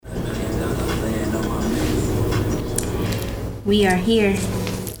We are here.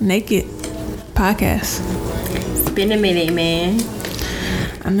 Naked podcast. It's been a minute, man.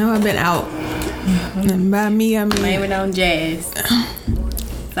 I know I've been out. And by me, I mean... Blame it on Jazz.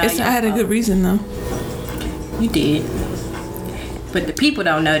 I had a good reason, though. You did. But the people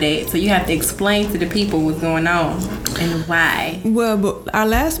don't know that, so you have to explain to the people what's going on and why. Well, but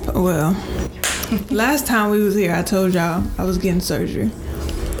last time we was here, I told y'all I was getting surgery.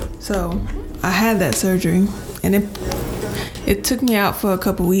 So, I had that surgery, and it took me out for a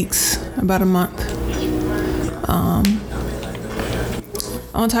couple weeks, about a month.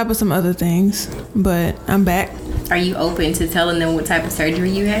 On top of some other things, but I'm back. Are you open to telling them what type of surgery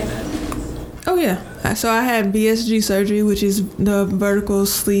you had? Oh, yeah. So I had VSG surgery, which is the vertical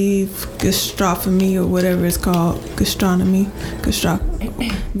sleeve gastrostomy or whatever it's called.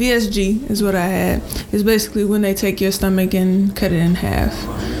 VSG is what I had. It's basically when they take your stomach and cut it in half.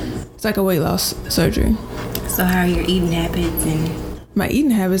 It's like a weight loss surgery. So how are your eating habits? And my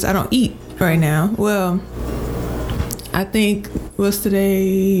eating habits, I don't eat right now. Well, I think, what's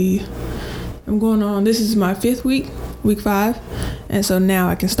today? I'm going on, this is my 5th week 5. And so now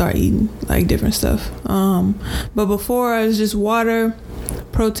I can start eating like different stuff. But before it was just water,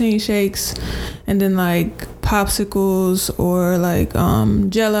 protein shakes, and then like popsicles or like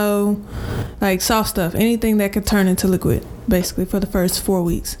Jello, like soft stuff, anything that could turn into liquid, basically for the first 4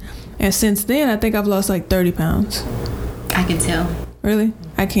 weeks. And since then, I think I've lost like 30 pounds. I can tell. Really?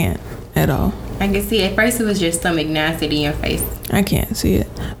 I can't at all. I can see. At first, it was your stomach nasty in your face. I can't see it.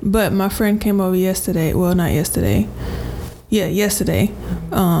 But my friend came over yesterday. Well, not yesterday. Yeah, yesterday.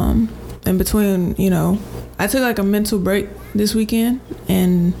 In between, I took like a mental break this weekend.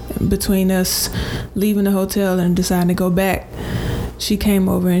 And between us leaving the hotel and deciding to go back, she came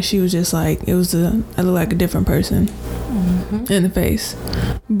over and she was just like, I look like a different person in the face.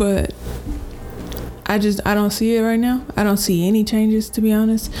 But I don't see it right now. I don't see any changes, to be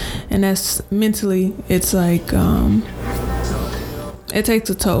honest. And that's mentally, it's like, it takes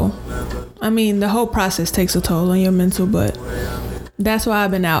a toll. I mean, the whole process takes a toll on your mental, but that's why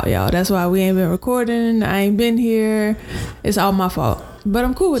I've been out, y'all. That's why we ain't been recording. I ain't been here. It's all my fault. But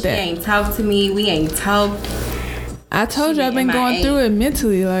I'm cool with that. She ain't talked to me. We ain't talked. I told you I've been going through it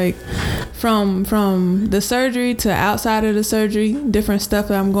mentally, like from the surgery to outside of the surgery, different stuff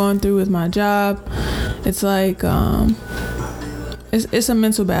that I'm going through with my job. It's like it's a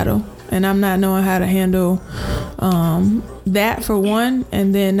mental battle, and I'm not knowing how to handle that for one,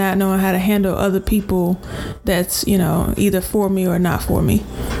 and then not knowing how to handle other people that's either for me or not for me.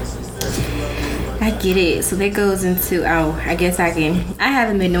 I get it. So that goes into I guess I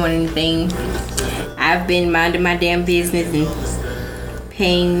haven't been doing anything. I've been minding my damn business and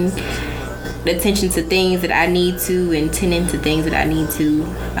paying attention to things that I need to and tending to things that I need to.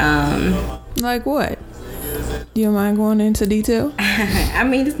 Like what? Do you mind going into detail? I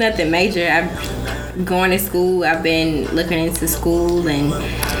mean, it's nothing major. I'm going to school. I've been looking into school and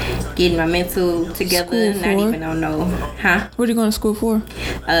getting my mental together. Not even on Huh? What are you going to school for?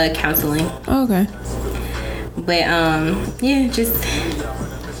 Counseling. Oh, okay. But yeah, just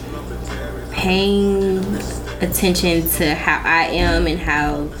paying attention to how I am and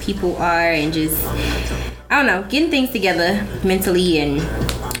how people are, and just getting things together mentally and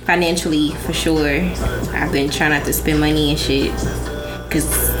financially for sure. I've been trying not to spend money and shit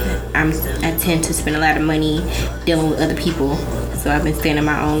because I tend to spend a lot of money dealing with other people, so I've been staying in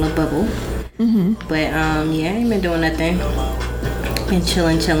my own little bubble. But yeah, I ain't been doing nothing. Been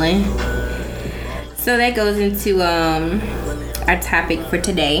chilling. So that goes into our topic for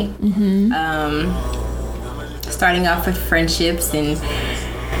today. Starting off with friendships and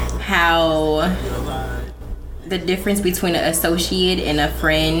how the difference between an associate and a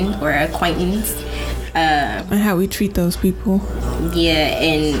friend or acquaintance. And how we treat those people. Yeah,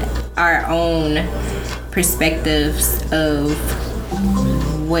 and our own perspectives of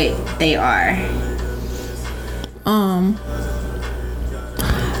what they are.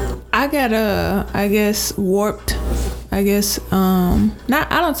 I got warped. I'm not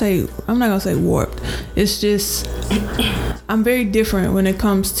gonna say warped. It's just I'm very different when it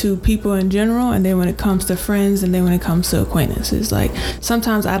comes to people in general, and then when it comes to friends, and then when it comes to acquaintances. Like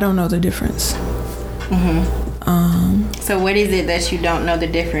sometimes I don't know the difference. So what is it that you don't know the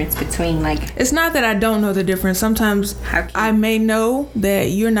difference between, like? It's not that I don't know the difference. Sometimes I may know that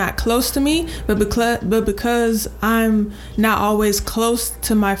you're not close to me, but because I'm not always close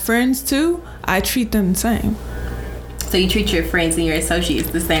to my friends too, I treat them the same. So you treat your friends and your associates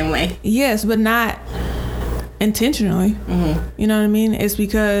the same way? Yes, but not intentionally. You know what I mean? It's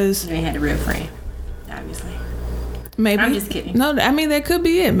because you ain't had a real friend, obviously. Maybe. I'm just kidding. No, I mean, that could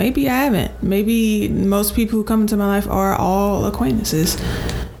be it. Maybe I haven't. Maybe most people who come into my life are all acquaintances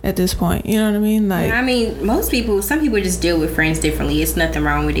at this point. You know what I mean? Like, I mean, some people just deal with friends differently. It's nothing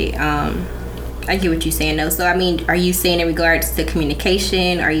wrong with it. I get what you're saying though. So I mean, are you saying in regards to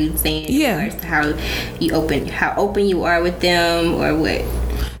communication? Are you saying in regards to how open you are with them, or what?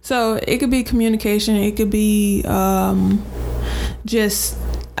 So it could be communication. It could be just.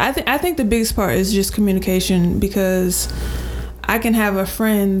 I think the biggest part is just communication, because I can have a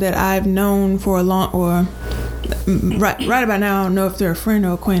friend that I've known for a long, or right about now I don't know if they're a friend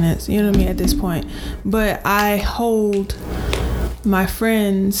or acquaintance. You know what I mean at this point, but I hold my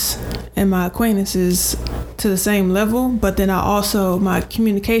friends and my acquaintances to the same level, but then my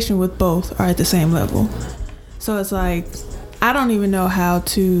communication with both are at the same level. So it's like I don't even know how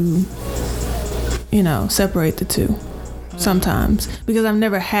to, separate the two sometimes, because I've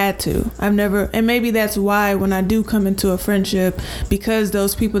never had to. And maybe that's why when I do come into a friendship, because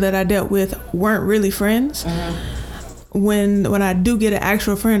those people that I dealt with weren't really friends, when I do get an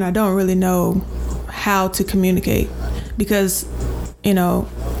actual friend, I don't really know how to communicate, because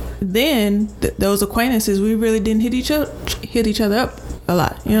then those acquaintances, we really didn't hit each other up a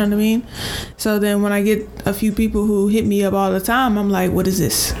lot. You know what I mean? So then when I get a few people who hit me up all the time, I'm like, what is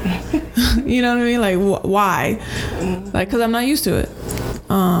this? You know what I mean? Like, why? Like, because I'm not used to it,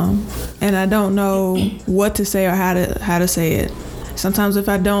 and I don't know what to say or how to say it. Sometimes if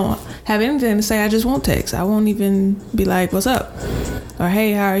I don't have anything to say, I just won't text. I won't even be like, what's up? Or,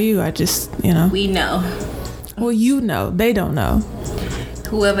 hey, how are you? I just, We know. Well, they don't know.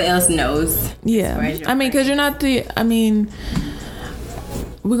 Whoever else knows. Yeah. I mean, because you're not I'm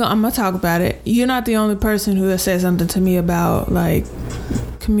gonna talk about it. You're not the only person who has said something to me about like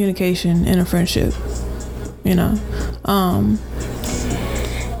communication in a friendship,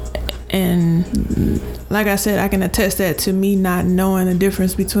 and like I said, I can attest that to me not knowing the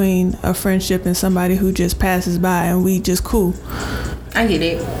difference between a friendship and somebody who just passes by and we just cool. I get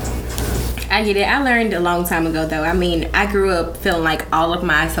it. I learned a long time ago though. I mean, I grew up feeling like all of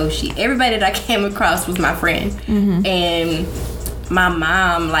my associates, everybody that I came across was my friend. And my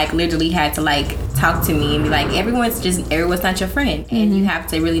mom like literally had to like talk to me and be like, everyone's not your friend, and you have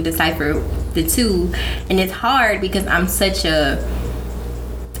to really decipher the two. And it's hard because I'm such a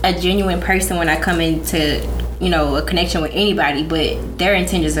genuine person when I come into a connection with anybody, but their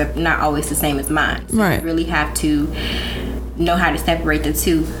intentions are not always the same as mine. So right. You really have to know how to separate the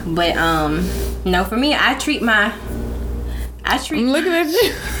two. But for me, I'm looking at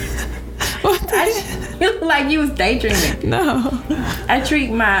you. You look like you was daydreaming. No. I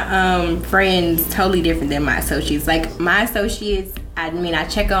treat my friends totally different than my associates. Like my associates, I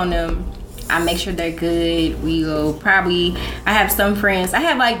check on them. I make sure they're good. I have some friends. I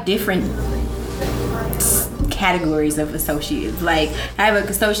have like different categories of associates. Like I have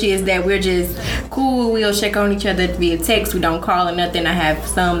associates that we're just cool. We'll check on each other via text. We don't call or nothing. I have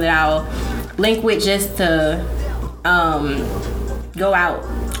some that I'll link with just to go out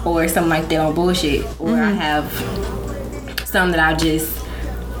or something like that on bullshit. Or I have some that I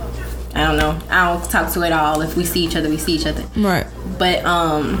don't talk to at all. If we see each other, we see each other. Right. But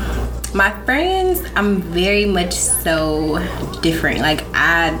my friends, I'm very much so different. Like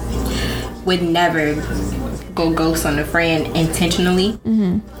I would never go ghost on a friend intentionally.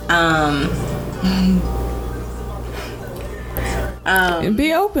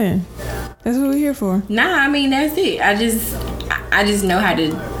 Be open. That's what we're here for. Nah, that's it. I just know how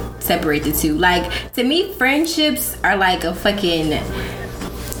to separate the two. Like to me, friendships are like a fucking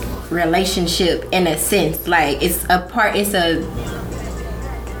relationship in a sense. Like it's a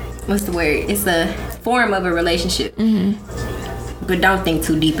form of a relationship. But don't think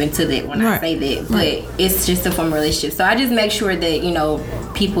too deep into that when I say that. But it's just a form of relationship. So I just make sure that,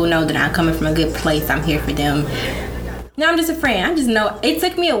 people know that I'm coming from a good place. I'm here for them. No, I'm just a friend. I just know it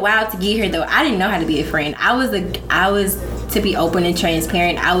took me a while to get here though. I didn't know how to be a friend. I was to be open and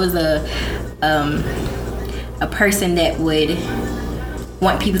transparent. I was a person that would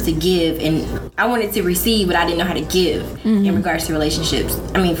want people to give, and I wanted to receive, but I didn't know how to give in regards to friendships.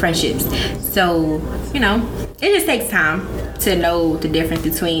 So, it just takes time to know the difference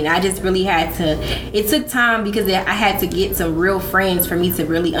between. I just really had to, it took time because I had to get some real friends for me to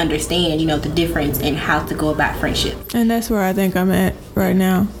really understand, the difference in how to go about friendship. And that's where I think I'm at right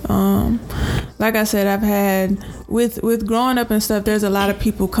now. Like I said, I've had, with growing up and stuff, there's a lot of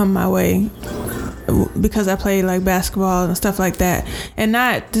people come my way because I play like basketball and stuff like that. And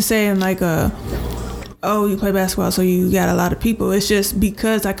not to say in like you play basketball so you got a lot of people. It's just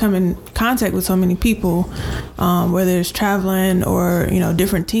because I come in contact with so many people, whether it's traveling or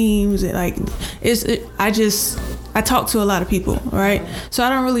different teams. I I talk to a lot of people, right? So I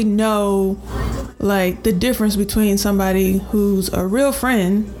don't really know like the difference between somebody who's a real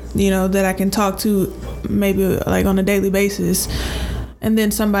friend, that I can talk to maybe like on a daily basis, and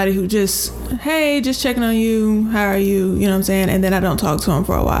then somebody who just, hey, just checking on you, how are you, you know what I'm saying? And then I don't talk to them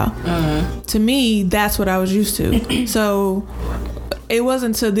for a while. To me, that's what I was used to. So it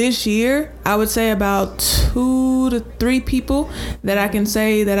wasn't until this year, I would say about 2 to 3 people that I can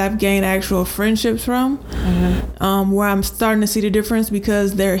say that I've gained actual friendships from, where I'm starting to see the difference,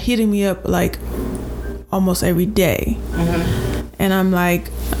 because they're hitting me up like almost every day. And I'm like,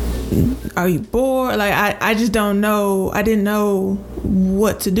 are you bored? Like, I just don't know. I didn't know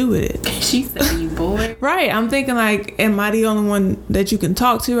what to do with it. She said, are you bored? Right. I'm thinking like, am I the only one that you can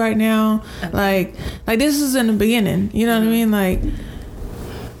talk to right now? Like this is in the beginning. You know what I mean? Like,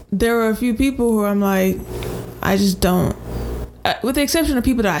 there were a few people who I'm like, I just don't, with the exception of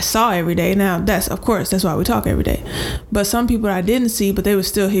people that I saw every day. Now, that's why we talk every day. But some people I didn't see, but they would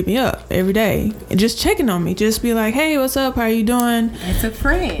still hit me up every day and just checking on me. Just be like, hey, what's up? How are you doing? It's a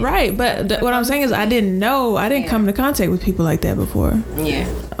friend. Right. But what I'm saying is I didn't come into contact with people like that before. Yeah.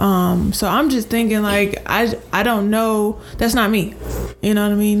 So I'm just thinking like, I don't know. That's not me. You know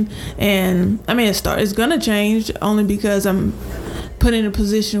what I mean? And I mean, it's going to change only because I'm put in a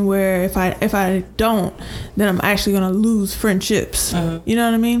position where if I don't, then I'm actually gonna lose friendships. You know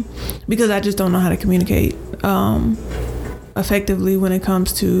what I mean? Because I just don't know how to communicate effectively when it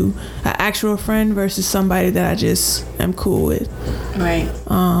comes to an actual friend versus somebody that I just am cool with. Right.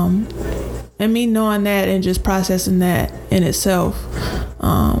 And me knowing that and just processing that in itself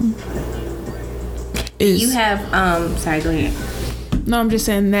is. You have sorry, go ahead. No, I'm just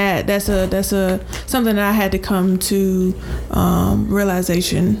saying that's a something that I had to come to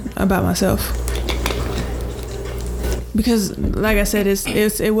realization about myself, because like I said,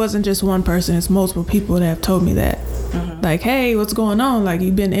 it wasn't just one person, it's multiple people that have told me that. Like, hey, what's going on? Like,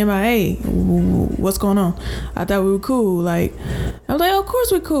 you've been MIA. What's going on? I thought we were cool. Like, I was like, oh, of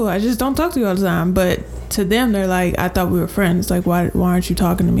course we're cool. I just don't talk to you all the time. But to them, they're like, I thought we were friends. Like, why aren't you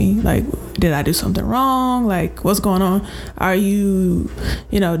talking to me? Like, did I do something wrong? Like, what's going on? Are you,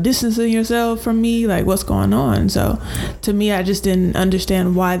 distancing yourself from me? Like, what's going on? So to me, I just didn't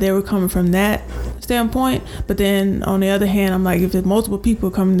understand why they were coming from that standpoint. But then on the other hand, I'm like, if there's multiple people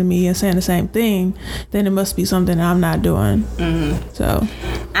coming to me and saying the same thing, then it must be something that I'm not doing. So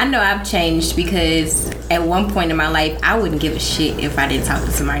I know I've changed, because at one point in my life I wouldn't give a shit if I didn't talk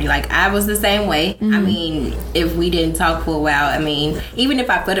to somebody. Like, I was the same way. I mean, if we didn't talk for a while, I mean, even if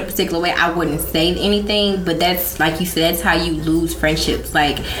I felt a particular way, I wouldn't say anything. But that's, like you said, that's how you lose friendships,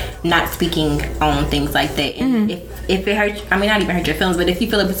 like not speaking on things like that. And if it hurts, I mean, not even hurt your feelings, but if you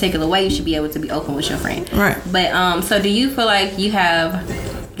feel a particular way, you should be able to be open with your friend. Right. But so do you feel like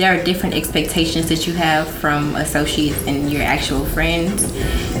there are different expectations that you have from associates and your actual friends?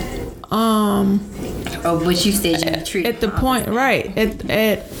 Or what you said you treat at the point, right?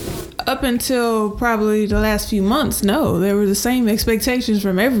 At up until probably the last few months, no, there were the same expectations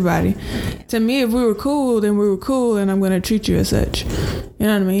from everybody. To me, if we were cool, then we were cool, and I'm going to treat you as such. You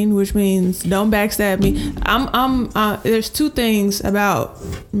know what I mean? Which means don't backstab me. There's 2 things about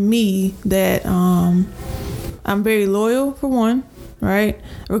me that I'm very loyal, for one, right?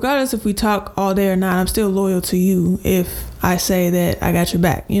 Regardless if we talk all day or not, I'm still loyal to you if I say that I got your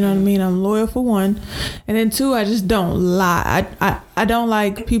back. You know what I mean? I'm loyal, for one. And then 2, I just don't lie. I don't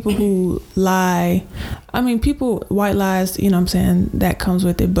like people who lie. I mean, white lies, you know what I'm saying? That comes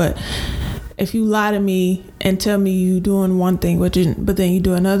with it. But if you lie to me and tell me you doing one thing, but then you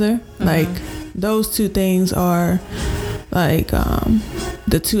do another, like, those 2 things are like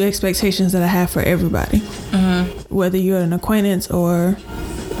the 2 expectations that I have for everybody, whether you're an acquaintance or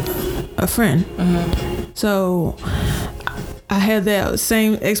a friend. So I had that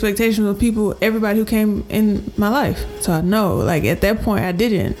same expectation of everybody who came in my life. So I know, like, at that point I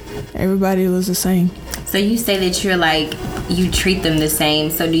didn't. Everybody was the same. So you say that you're like, you treat them the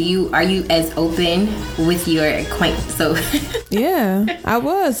same. So are you as open with your acquaintance? So yeah, I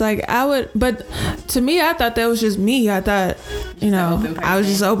was like, but to me, I thought that was just me. I thought, I was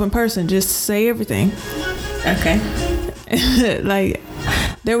just an open person. Just say everything. Okay. Like,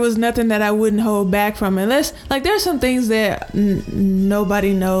 there was nothing that I wouldn't hold back from, unless, like, there's some things that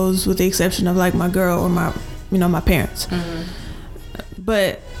nobody knows, with the exception of like my girl or my parents.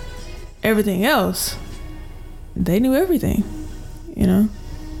 But everything else, they knew everything,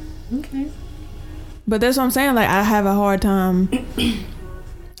 Okay. But that's what I'm saying. Like, I have a hard time.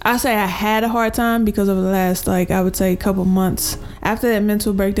 I say I had a hard time because of the last, like, I would say couple months after that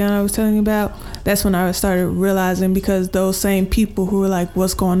mental breakdown I was telling you about. That's when I started realizing, because those same people who were like,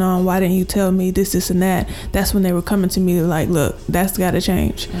 what's going on? Why didn't you tell me this, and that? That's when they were coming to me like, look, that's got to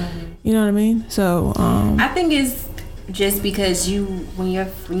change. You know what I mean? So I think it's just because when you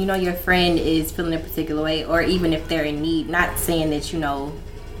know your friend is feeling a particular way, or even if they're in need, not saying that, you know,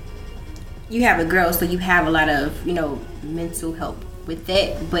 you have a girl, so you have a lot of, you know, mental help with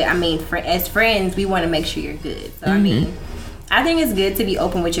that, but I mean, as friends, we want to make sure you're good. So I mean, I think it's good to be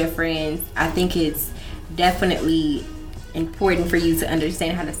open with your friends. I think it's definitely important for you to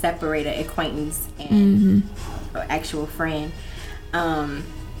understand how to separate an acquaintance and an actual friend,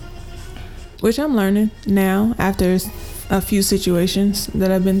 which I'm learning now after a few situations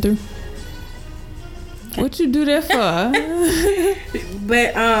that I've been through. Okay. What you do that for?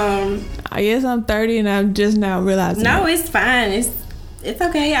 But I guess I'm 30 and I'm just now realizing. No, it's fine. It's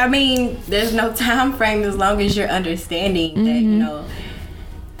okay. I mean, there's no time frame as long as you're understanding that, you know,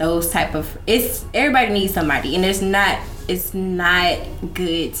 those type of, everybody needs somebody, and it's not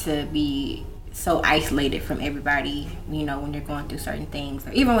good to be so isolated from everybody, you know, when you're going through certain things,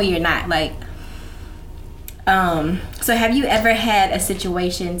 or even when you're not, like, so have you ever had a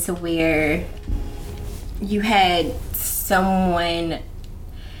situation to where you had someone,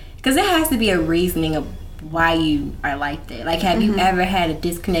 because there has to be a reasoning of why you are like that. Like, have you ever had a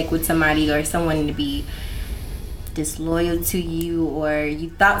disconnect with somebody, or someone to be disloyal to you, or you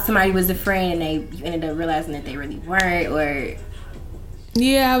thought somebody was a friend and you ended up realizing that they really weren't? Or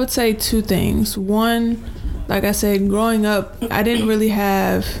yeah, I would say two things. One, like I said, growing up, I don't really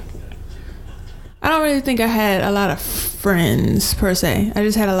think I had a lot of friends per se. I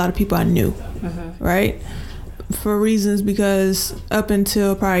just had a lot of people I knew, right? For reasons, because up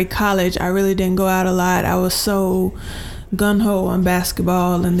until probably college, I really didn't go out a lot. I was so gung-ho on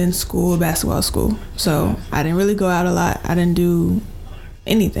basketball, and then basketball school. So I didn't really go out a lot. I didn't do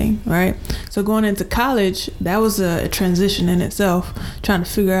anything, right? So going into college, that was a transition in itself, trying to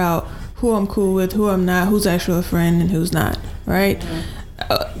figure out who I'm cool with, who I'm not, who's actually a friend and who's not, right?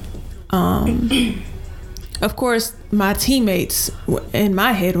 Of course, my teammates in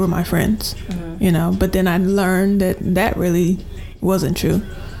my head were my friends, you know, but then I learned that really wasn't true,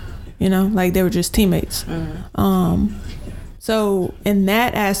 you know, like they were just teammates. So in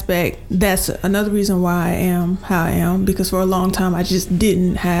that aspect, that's another reason why I am how I am, because for a long time I just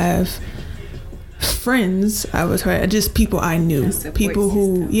didn't have friends. I was just people I knew, people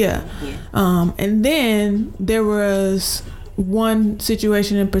who, and then there was one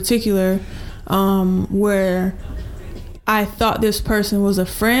situation in particular where I thought this person was a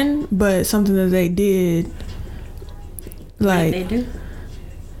friend, but something that they did, like, they do.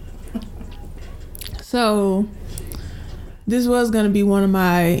 So this was gonna be one of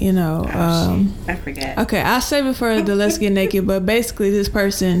my, you know, I forgot. Okay, I'll save it for the Let's Get Naked. But basically, this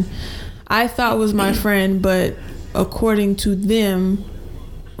person I thought was my friend, but according to them,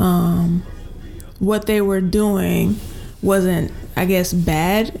 what they were doing wasn't, I guess,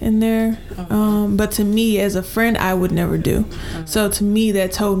 bad in there. But to me, as a friend, I would never do. So to me,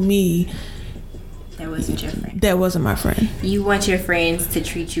 that told me that wasn't your friend. That wasn't my friend. You want your friends to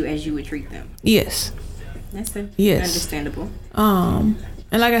treat you as you would treat them. Yes. That's understandable. And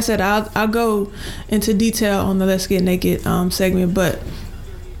like I said, I'll go into detail on the Let's Get Naked segment, but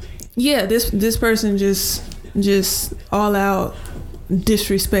yeah, this person just all out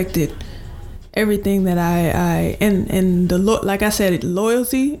disrespected everything that I and like I said,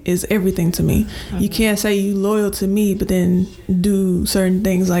 loyalty is everything to me. You can't say you loyal to me but then do certain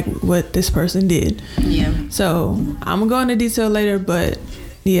things like what this person did. Yeah. So I'm gonna go into detail later, but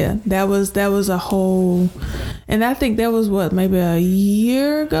yeah, that was a whole, and I think that was maybe a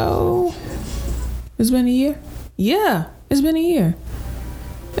year ago. It's been a year. Yeah, it's been a year.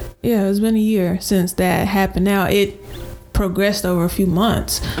 Yeah, it's been a year since that happened. Now it progressed over a few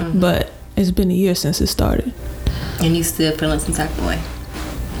months, but it's been a year since it started. And you still feeling some type of way?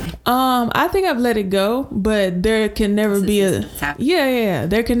 I think I've let it go, but there can never be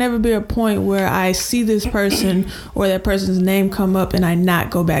there can never be a point where I see this person or that person's name come up and I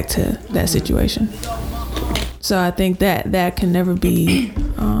not go back to that situation. So I think that can never be,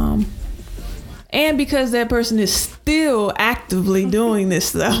 and because that person is still actively doing this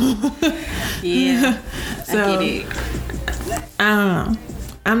stuff. Yeah, so, I get it. I don't know.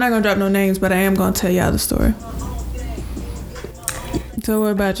 I'm not gonna drop no names, but I am gonna tell y'all the story. So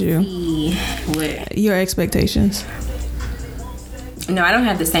what about you? What? Your expectations? No, I don't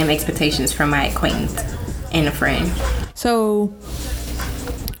have the same expectations from my acquaintance and a friend. So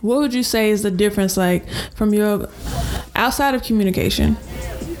what would you say is the difference, like, from your outside of communication?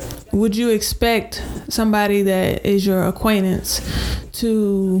 would you expect somebody that is your acquaintance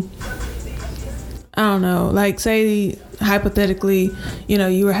to, I don't know, like say hypothetically, you know,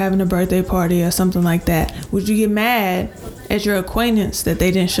 you were having a birthday party or something like that. Would you get mad at your acquaintance that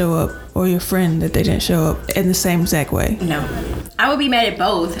they didn't show up, or your friend that they didn't show up in the same exact way? No. I would be mad at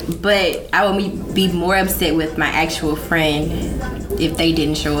both, but I would be more upset with my actual friend if they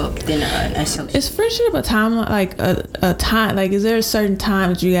didn't show up than an associate. Is friendship a time, like a time, like is there a certain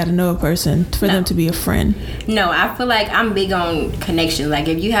time that you got to know a person for them to be a friend? No, I feel like I'm big on connection. Like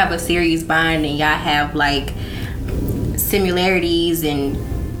if you have a serious bond and y'all have like similarities and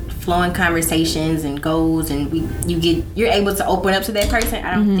flowing conversations and goals, and you're able to open up to that person.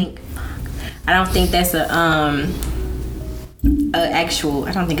 I don't think that's I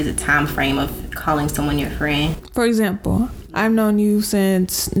don't think it's a time frame of calling someone your friend. For example, I've known you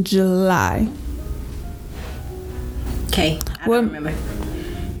since July. Okay, I don't remember.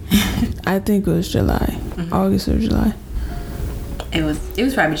 I think it was July, August or July. It was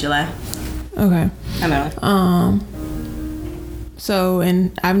probably July. Okay. I know. So,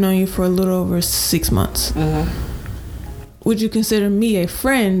 and I've known you for a little over 6 months. Would you consider me a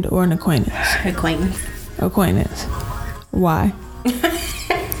friend or an acquaintance? Acquaintance. Why?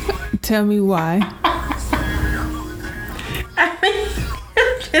 Tell me why.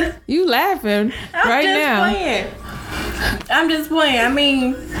 You laughing right now. I'm just playing. I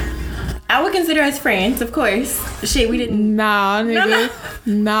mean, I would consider us friends, of course. Shit, we didn't. Nah, nigga.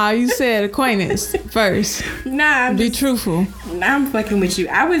 Nah, you said acquaintance first. Nah, be truthful. Nah, I'm fucking with you.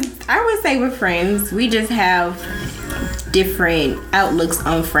 I would say we're friends. We just have different outlooks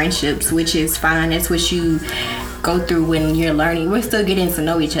on friendships, which is fine. That's what you go through when you're learning. We're still getting to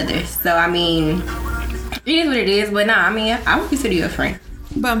know each other. So I mean, it is what it is. But nah, I mean, I would consider you a friend.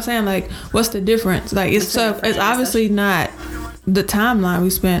 But I'm saying, like, what's the difference? Like, it's obviously not the timeline we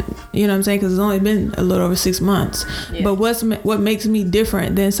spent, you know what I'm saying? Because it's only been a little over 6 months. Yeah. But what makes me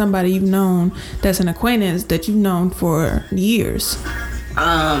different than somebody you've known that's an acquaintance that you've known for years?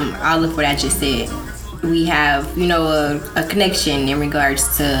 All of what I just said. We have, you know, a connection in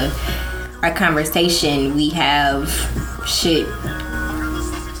regards to our conversation. We have shit.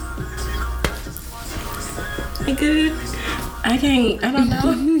 I don't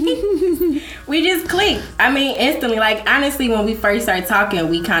know. We just clicked. I mean, instantly. Like, honestly, when we first started talking,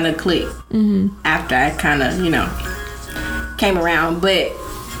 we kind of clicked. After I kind of, you know, came around. But,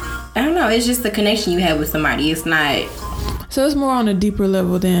 I don't know. It's just the connection you have with somebody. It's not... So, it's more on a deeper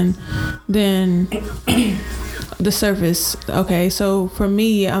level than the surface. Okay, so for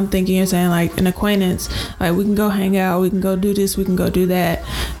me, I'm thinking you're saying like an acquaintance, like we can go hang out, we can go do this, we can go do that,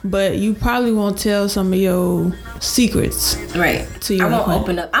 but you probably won't tell some of your secrets, right? To your I won't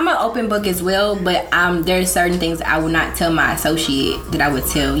open up. I'm an open book as well, but there's certain things I would not tell my associate that I would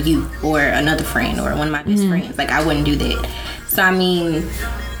tell you or another friend or one of my best friends. Like, I wouldn't do that. So I mean,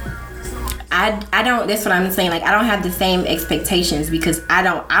 I don't, that's what I'm saying, like, I don't have the same expectations, because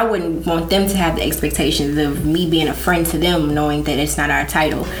I wouldn't want them to have the expectations of me being a friend to them, knowing that it's not our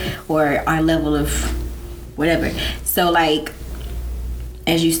title or our level of whatever. So, like,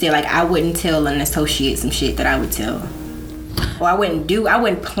 as you said, like, I wouldn't tell an associate some shit that I would tell, or I wouldn't do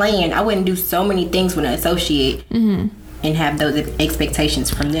so many things with an associate and have those expectations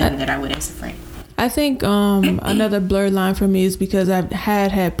from them that I would as a friend. I think another blurred line for me is because I've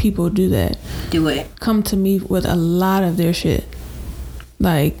had people do that. Do it. Come to me with a lot of their shit,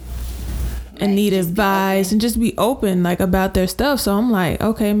 like, and need advice and just be open, like, about their stuff. So I'm like,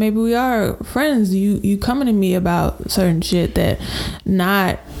 okay, maybe we are friends. You coming to me about certain shit that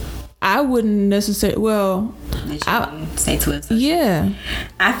I wouldn't necessarily. Well, I say to us. Yeah,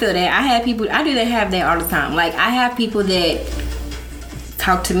 I feel that. I do have that all the time. Like, I have people that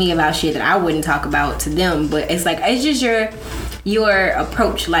talk to me about shit that I wouldn't talk about to them, but it's like, it's just your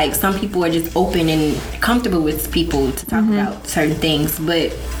approach. Like, some people are just open and comfortable with people to talk about certain things,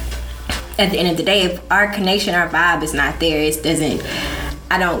 but at the end of the day, if our connection, our vibe is not there,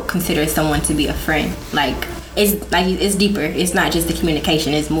 I don't consider someone to be a friend. Like, it's deeper. It's not just the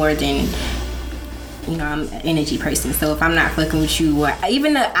communication, it's more than, you know, I'm an energy person. So if I'm not fucking with you, or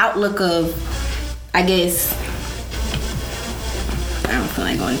even the outlook of, I guess, I don't feel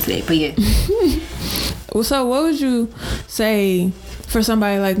like going today, but yeah. So what would you say for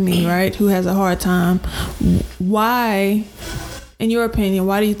somebody like me, right, who has a hard time? Why, in your opinion,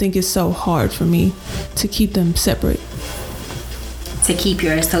 why do you think it's so hard for me to keep them separate? To keep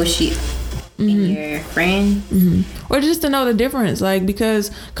your associate and your friend? Or just to know the difference, like,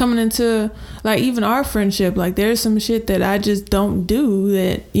 because coming into, like, even our friendship, like, there's some shit that I just don't do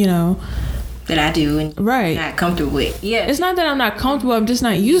that, you know, that I do and right. not comfortable with. Yeah. It's not that I'm not comfortable, I'm just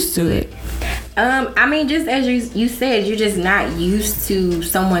not used to it. I mean, just as you said, you're just not used to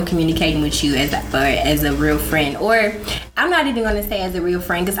someone communicating with you as a real friend. Or I'm not even going to say as a real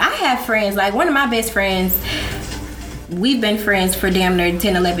friend, because I have friends, like one of my best friends, we've been friends for damn near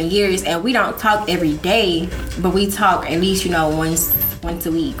 10, 11 years, and we don't talk every day, but we talk at least, once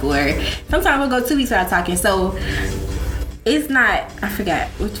a week, or sometimes we'll go 2 weeks without talking. So it's not, I forgot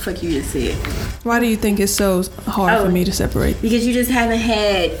what the fuck you just said. Why do you think it's so hard for me to separate? Because you just haven't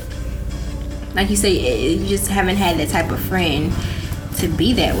had, like you say, you just haven't had that type of friend to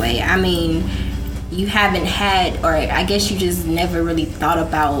be that way. I mean, you haven't had, or I guess you just never really thought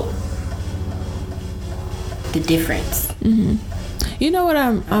about the difference. Mm-hmm. You know what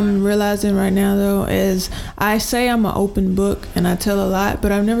I'm realizing right now, though, is I say I'm an open book and I tell a lot,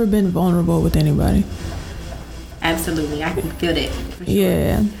 but I've never been vulnerable with anybody. Absolutely, I can feel that. For sure.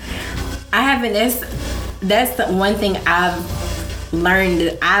 Yeah. I haven't. That's the one thing I've learned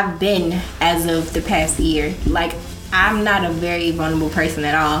that I've been as of the past year. Like, I'm not a very vulnerable person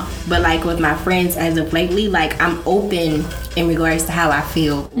at all, but like with my friends as of lately, like I'm open in regards to how I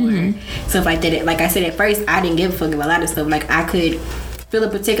feel or stuff like that. Like I said, at first I didn't give a fuck about a lot of stuff. Like I could feel a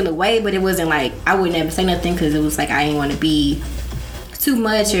particular way, but it wasn't like I would never say nothing because it was like I didn't want to be too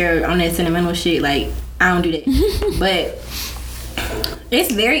much or on that sentimental shit. Like I don't do that. But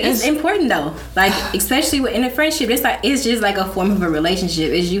it's important though. Like especially in a friendship, it's just like a form of a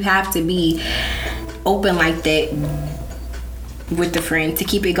relationship. Is you have to be open like that with the friend to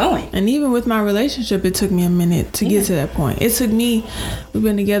keep it going. And even with my relationship, it took me a minute to get to that point. We've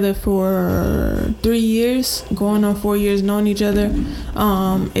been together for 3 years, going on 4 years knowing each other.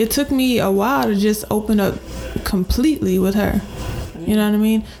 It took me a while to just open up completely with her. You know what I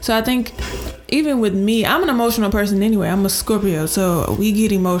mean? So I think even with me, I'm an emotional person anyway. I'm a Scorpio, so we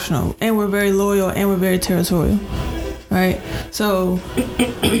get emotional and we're very loyal and we're very territorial, right? So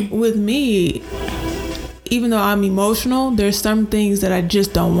with me, even though I'm emotional, there's some things that I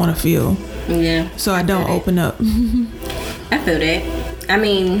just don't want to feel. Yeah. So I don't open up. I feel that. I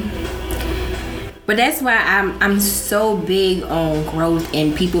mean, but that's why I'm so big on growth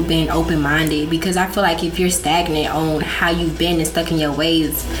and people being open-minded, because I feel like if you're stagnant on how you've been and stuck in your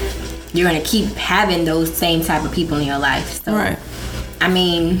ways, you're going to keep having those same type of people in your life. So, right. I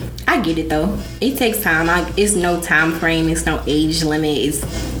mean, I get it though. It takes time. It's no time frame. It's no age limit.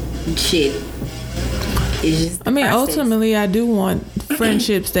 It's shit. I mean, ultimately, I do want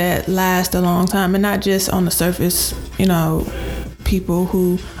friendships that last a long time and not just on the surface, people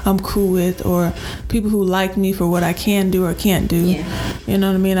who I'm cool with or people who like me for what I can do or can't do. Yeah. You know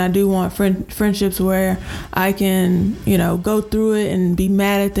what I mean? I do want friendships where I can, go through it and be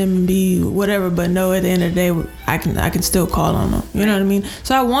mad at them and be whatever, but know at the end of the day, I can still call on them. You know what I mean?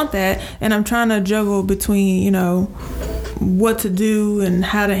 So I want that, and I'm trying to juggle between, what to do and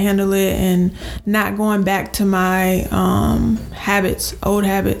how to handle it and not going back to my old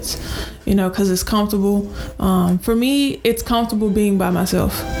habits, because it's comfortable. For me, it's comfortable being by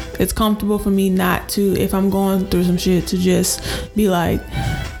myself. It's comfortable for me not to, if I'm going through some shit, to just be like,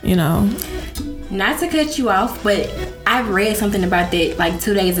 Not to cut you off, but I read something about that like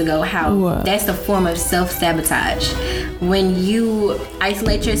 2 days ago, how that's a form of self-sabotage. When you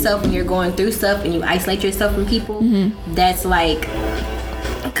isolate yourself and you're going through stuff and you isolate yourself from people, that's like,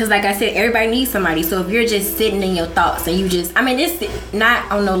 because like I said, everybody needs somebody. So if you're just sitting in your thoughts and it's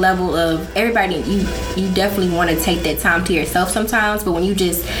not on the level of everybody, you definitely want to take that time to yourself sometimes, but when you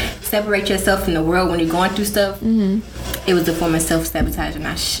just separate yourself from the world when you're going through stuff, it was a form of self-sabotage, and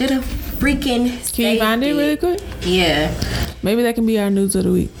I should have freaking Can you find it really quick? Yeah. Maybe that can be our news of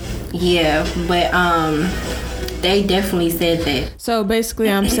the week. Yeah, but they definitely said that. So basically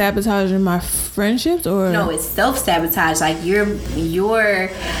I'm sabotaging my friendships, or? No, it's self-sabotage. Like you're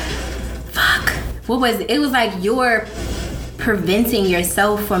fuck. What was it? It was like you're preventing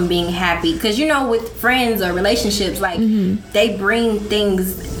yourself from being happy. Because with friends or relationships, like they bring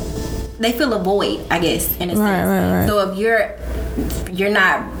things, they fill a void, I guess, in a sense. Right. So if you're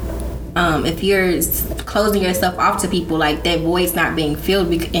not if you're closing yourself off to people, like that void's not being filled,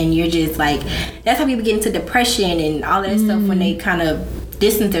 and you're just like, that's how people get into depression and all that stuff when they kind of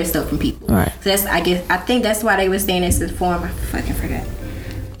distance themselves from people. Right. So I think that's why they were saying it's a form. I fucking forgot.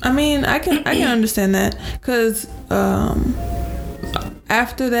 I mean, I can understand that, because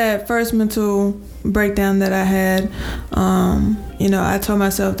after that first mental breakdown that I had, I told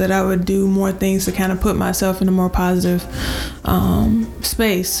myself that I would do more things to kind of put myself in a more positive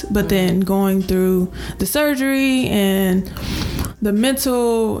space. But then going through the surgery and the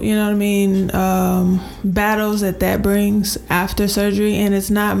mental, you know what I mean, battles that brings after surgery. And it's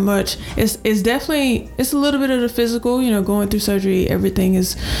not much. It's definitely, it's a little bit of the physical, you know, going through surgery, everything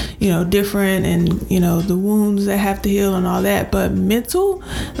is, you know, different, and, you know, the wounds that have to heal and all that. But mental,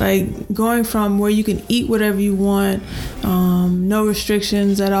 like going from where you can eat whatever you want, no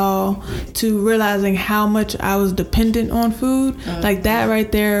restrictions at all, to realizing how much I was dependent on food, like that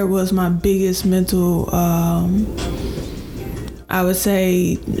right there was my biggest mental, I would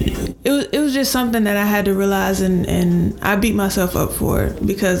say it was just something that I had to realize, and I beat myself up for it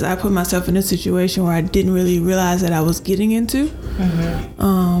because I put myself in a situation where I didn't really realize that I was getting into.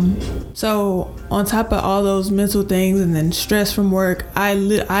 So on top of all those mental things and then stress from work,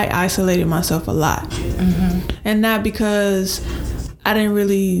 I isolated myself a lot. And not because I didn't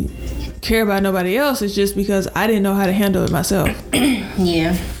really care about nobody else, it's just because I didn't know how to handle it myself.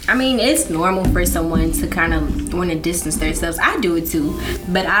 Yeah, I mean, it's normal for someone to kind of want to distance themselves. I do it too,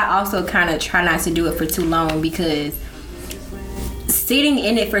 but I also kind of try not to do it for too long, because sitting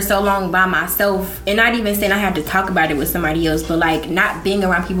in it for so long by myself, and not even saying I have to talk about it with somebody else, but like not being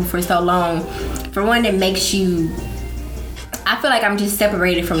around people for so long, for one, it makes you, I feel like I'm just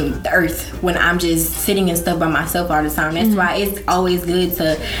separated from the earth when I'm just sitting and stuff by myself all the time. That's why it's always good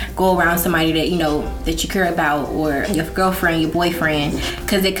to go around somebody that, you know, that you care about, or your girlfriend, your boyfriend,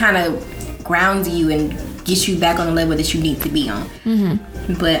 because it kind of grounds you and gets you back on the level that you need to be on.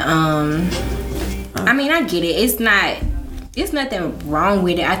 But I mean, I get it. It's nothing wrong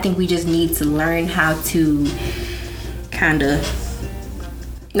with it. I think we just need to learn how to kind of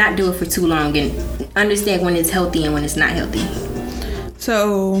not do it for too long and understand when it's healthy and when it's not healthy.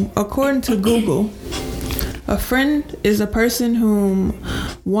 So, according to Google, a friend is a person whom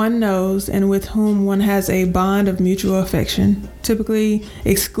one knows and with whom one has a bond of mutual affection. Typically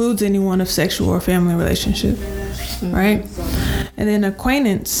excludes anyone of sexual or family relationship, right? And then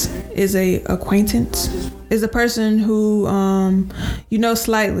acquaintance is a person who you know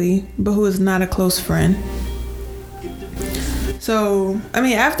slightly, but who is not a close friend. So, I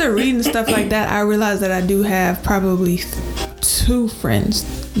mean, after reading stuff like that, I realized that I do have probably 2 friends,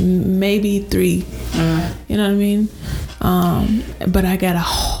 maybe 3. You know what I mean? But I got a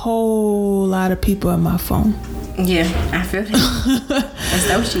whole lot of people on my phone. Yeah, I feel that.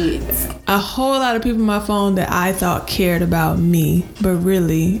 Associates. A whole lot of people on my phone that I thought cared about me, but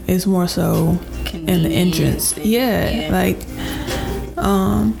really it's more so in the entrance. Yeah, like,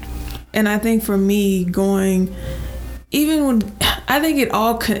 and I think for me going, even when I think it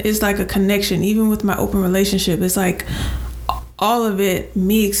all is like a connection, even with my open relationship, it's like all of it,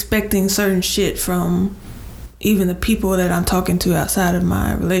 me expecting certain shit from even the people that I'm talking to outside of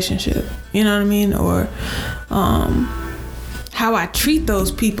my relationship, you know what I mean? Or how I treat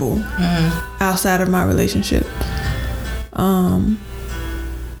those people outside of my relationship. I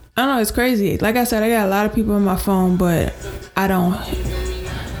don't know, it's crazy. Like I said, I got a lot of people on my phone, but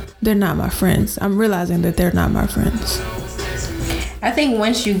they're not my friends. I'm realizing that they're not my friends. I think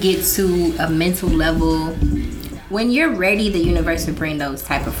once you get to a mental level, when you're ready, the universe will bring those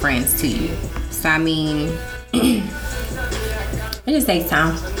type of friends to you. So, I mean, it just takes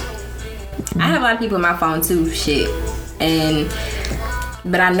time. I have a lot of people on my phone too,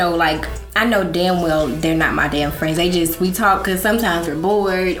 but I know damn well they're not my damn friends. We talk because sometimes we're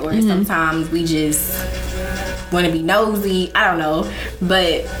bored, or sometimes we just want to be nosy. I don't know,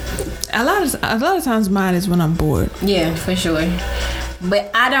 but a lot of times mine is when I'm bored. Yeah, for sure.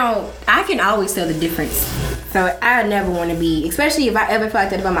 But I can always tell the difference. So I never want to be, especially if I ever feel like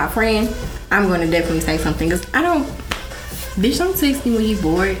that about my friend, I'm going to definitely say something. Because bitch, don't text me when you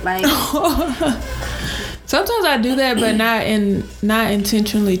bored. Like, sometimes I do that, but not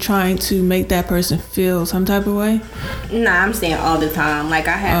intentionally trying to make that person feel some type of way. Nah, I'm saying all the time. Like,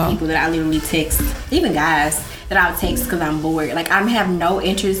 I have people that I literally text, even guys, that I'll text because I'm bored. Like, I have no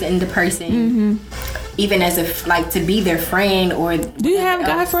interest in the person, even as if, like, to be their friend or... Do you have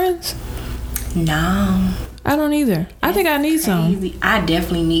guy friends? No. I don't either. I think I need some. I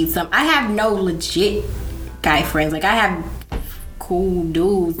definitely need some. I have no legit guy friends. Like, I have cool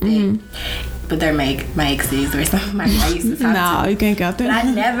dudes that... But they're my exes or something. I used to talk to. No, you can't count them. But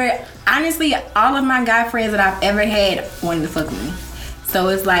I never... Honestly, all of my guy friends that I've ever had wanted to fuck with me. So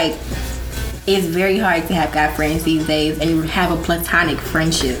it's like... It's very hard to have guy friends these days and have a platonic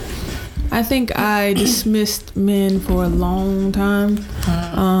friendship. I think I dismissed men for a long time.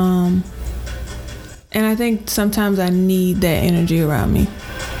 And I think sometimes I need that energy around me.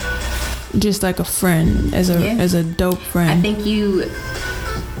 Just like a friend, as a dope friend. I think you...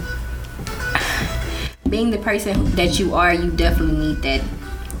 Being the person that you are, you definitely need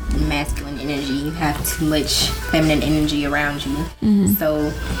masculine energy. You have too much feminine energy around you. So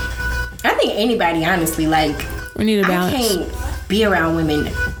I think anybody, honestly, like, we need a balance. I can't be around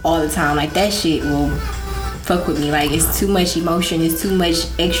women all the time. Like, that shit will fuck with me. Like, it's too much emotion. It's too much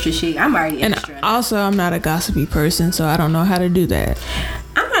extra shit. I'm already extra. And also, I'm not a gossipy person, so I don't know how to do that.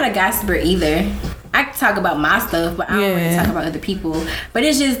 I'm not a gossiper either. I can talk about my stuff, but I don't really talk about other people. But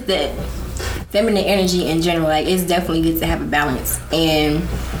it's just that feminine energy in general, like, it's definitely good to have a balance. And,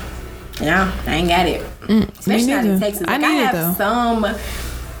 you know, I ain't got it. Especially not in Texas. Like, I have some,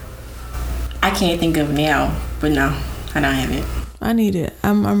 I can't think of now, but no, I don't have it. I need it.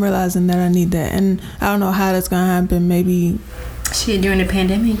 I'm realizing that I need that. And I don't know how that's going to happen. Maybe shit during the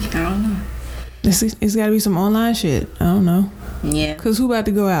pandemic. I don't know. It's got to be some online shit. I don't know. Yeah. Because who about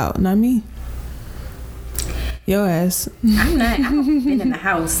to go out? Not me. Your ass. I'm not. I've been in the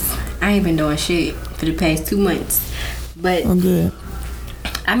house. I ain't been doing shit for the past 2 months. But I'm good.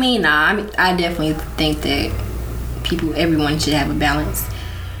 I mean, I definitely think that everyone should have a balance.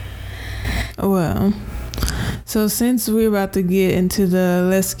 Well, so since we're about to get into the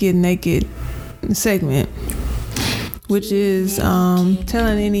Let's Get Naked segment, which is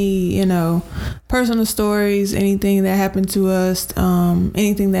telling any, personal stories, anything that happened to us,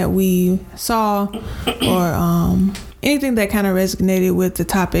 anything that we saw, or anything that kind of resonated with the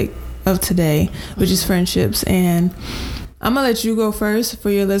topic of today, which is friendships. And I'm gonna let you go first for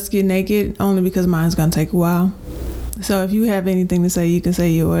your Let's Get Naked, only because mine's gonna take a while. So if you have anything to say, you can say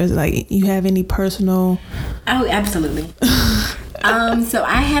yours. Like, you have any personal... Oh, absolutely. So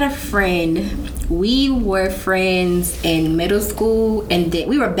I had a friend. We were friends in middle school, and then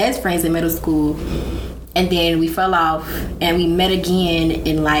we were best friends in middle school, and then we fell off, and we met again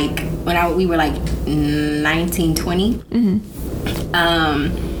in, like, when we were like 19, 20.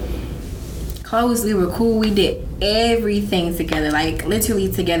 Close. We were cool. We did everything together, like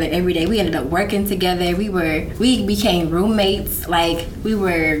literally together every day. We ended up working together. We became roommates. Like, we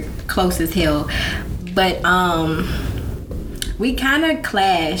were close as hell. But we kind of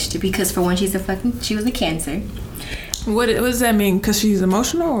clashed because, for one, she was a Cancer. What does that mean? Because she's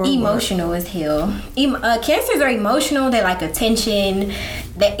emotional, or emotional what? As hell. Cancers are emotional. They like attention.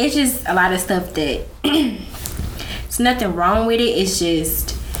 It's just a lot of stuff that it's nothing wrong with it. It's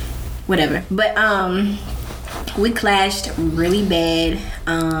just whatever. But we clashed really bad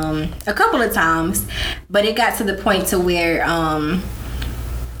a couple of times, but it got to the point to where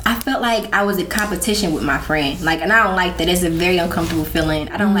I felt like I was in competition with my friend. Like, and I don't like that. It's a very uncomfortable feeling.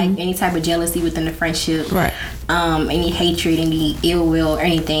 I don't like any type of jealousy within the friendship. Right. Any hatred, any ill will, or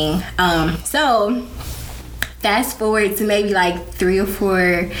anything. So fast forward to maybe like 3 or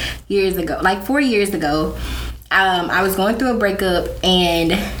 4 years ago. Like 4 years ago, I was going through a breakup,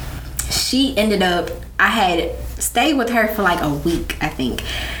 and she ended up, I had stayed with her for like a week, I think.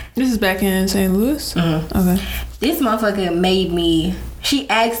 This is back in St. Louis? Mm-hmm. Okay. This motherfucker she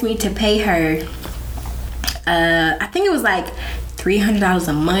asked me to pay her, I think it was like $300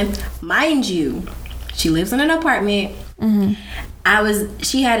 a month. Mind you, she lives in an apartment. Mm-hmm.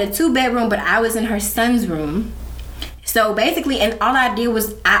 She had a 2-bedroom, but I was in her son's room. So basically, and all I did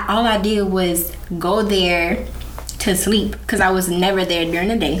was go there to sleep, because I was never there during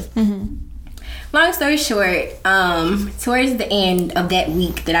the day. Mm-hmm. Long story short, towards the end of that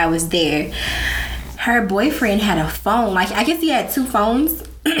week that I was there, her boyfriend had a phone. Like, I guess he had 2 phones.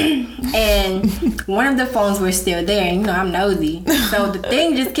 And one of the phones were still there, and I'm nosy, so the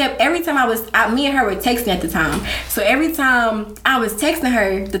thing just kept, every time me and her were texting at the time, so every time I was texting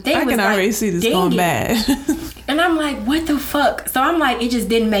her, the thing was like, I can already see this going bad. And I'm like, what the fuck? So I'm like, it just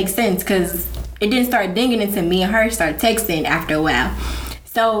didn't make sense, because it didn't start dinging until me and her started texting after a while.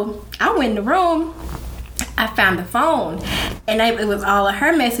 So I went in the room, I found the phone, and it was all of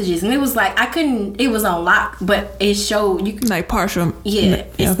her messages, and it was like, it was on lock, but it showed you like partial. Yeah,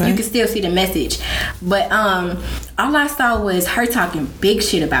 okay. You could still see the message, but all I saw was her talking big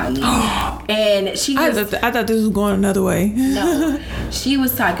shit about me. And I thought this was going another way. No, she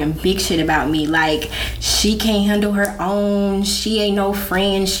was talking big shit about me, like she can't handle her own, she ain't no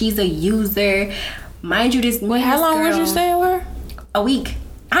friend, she's a user. Mind you, how long was you staying with her? A week.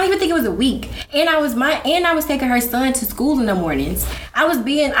 I don't even think it was a week. And I was taking her son to school in the mornings. I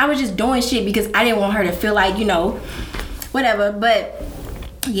was just doing shit because I didn't want her to feel like, whatever. But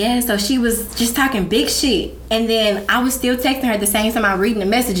yeah, so she was just talking big shit. And then I was still texting her at the same time I'm reading the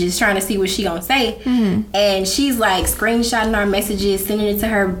messages, trying to see what she gonna say. Mm-hmm. And she's like screenshotting our messages, sending it to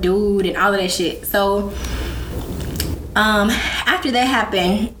her dude and all of that shit. So after that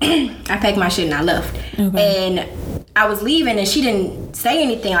happened, I packed my shit and I left. Okay. And I was leaving and she didn't say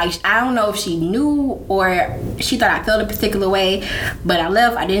anything. Like, I don't know if she knew or she thought I felt a particular way, but I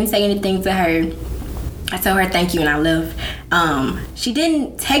left. I didn't say anything to her. I told her thank you and I left. She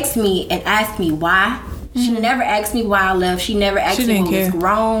didn't text me and ask me why. She never asked me why I left. She never asked me what was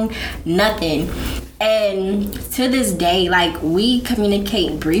wrong. Nothing. And to this day, like, we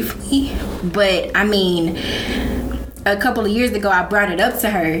communicate briefly, but I mean, a couple of years ago, I brought it up to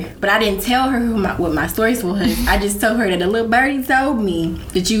her, but I didn't tell her what my source was. I just told her that a little birdie told me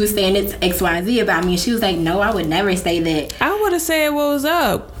that you was saying it's X, Y, and Z about me. And she was like, no, I would never say that. I would have said what was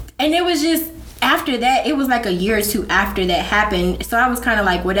up. And it was just, after that, it was like a year or two after that happened. So I was kind of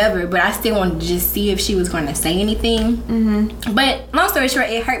like, whatever, but I still wanted to just see if she was going to say anything. Mm-hmm. But long story short,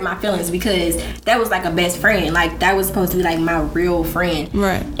 it hurt my feelings because that was like a best friend. Like, that was supposed to be like my real friend.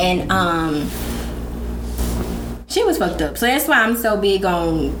 Right. And, she was fucked up. So that's why I'm so big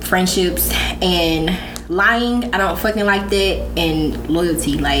on friendships and lying. I don't fucking like that. And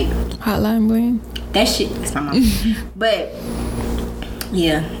loyalty. Like, hotline bling. That shit. That's my mom. But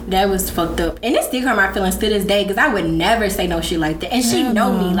yeah, that was fucked up. And it still hurt my feelings to this day because I would never say no shit like that. And she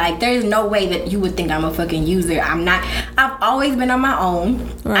know me. Like, there's no way that you would think I'm a fucking user. I'm not. I've always been on my own.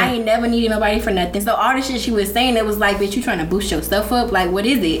 Right. I ain't never needed nobody for nothing. So all the shit she was saying, it was like, bitch, you trying to boost your stuff up? Like, what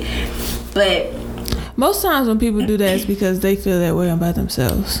is it? But most times when people do that, it's because they feel that way about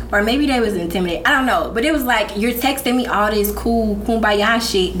themselves. Or maybe they was intimidated. I don't know. But it was like, you're texting me all this cool kumbaya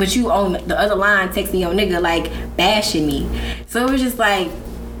shit, but you on the other line texting your nigga, like, bashing me. So it was just like,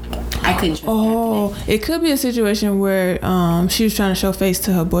 I couldn't trust that. It could be a situation where she was trying to show face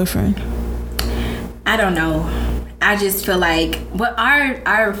to her boyfriend. I don't know. I just feel like, but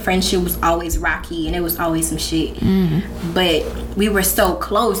our friendship was always rocky and it was always some shit. Mm-hmm. But we were so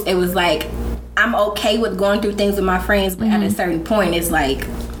close. It was like, I'm okay with going through things with my friends, but at a certain point, it's like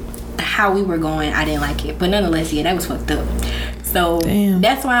how we were going, I didn't like it. But nonetheless, yeah, that was fucked up. So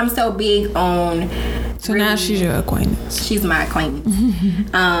that's why I'm so big on. So really, now she's your acquaintance. She's my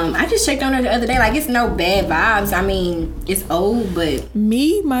acquaintance. I just checked on her the other day. Like, it's no bad vibes. I mean, it's old, but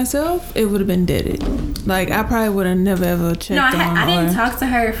myself, it would have been deaded. Like, I probably would have never ever checked on her. I didn't talk to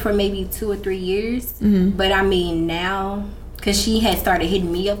her for maybe 2 or 3 years. Mm-hmm. But I mean, now, because she had started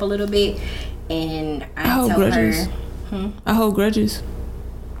hitting me up a little bit. And I hold grudges. I hold grudges.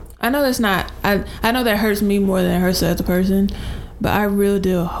 I know that's not. I know that hurts me more than it hurts the other person, but I really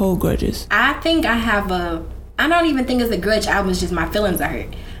do hold grudges. I think I have a. I don't even think it's a grudge. I was just, my feelings are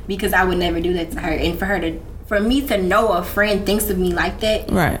hurt because I would never do that to her, and for me to know a friend thinks of me like that,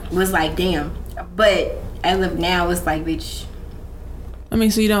 right, was like, damn. But as of now, it's like, bitch. I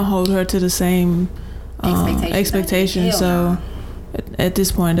mean, so you don't hold her to the same expectation, so. At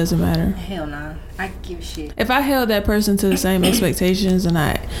this point, it doesn't matter. Hell nah. I give a shit. If I held that person to the same expectations and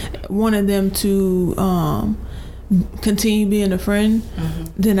I wanted them to continue being a friend,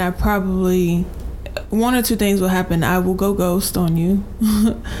 then I probably, 1 or 2 things will happen. I will go ghost on you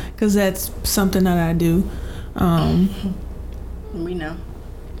because that's something that I do. We know.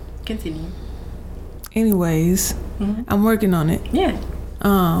 Continue. Anyways, I'm working on it. Yeah.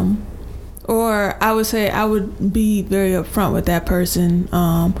 Or I would say I would be very upfront with that person,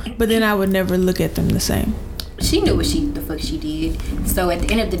 but then I would never look at them the same. She knew what the fuck she did. So at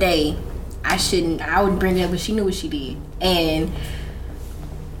the end of the day, I would bring it up, but she knew what she did. And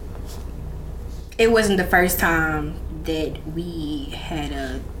it wasn't the first time that we had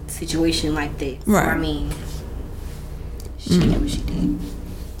a situation like that. So, right. I mean, she knew what she did.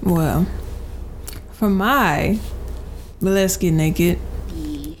 Well, but let's get naked.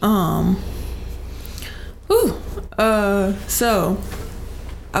 So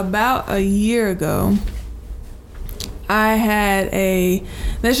about a year ago, I had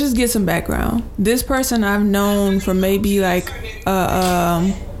let's just get some background. This person I've known for maybe like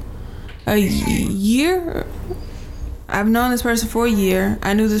a year. I've known this person for a year.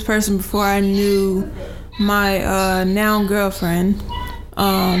 I knew this person before I knew my now girlfriend.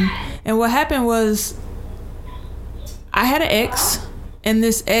 And what happened was I had an ex. And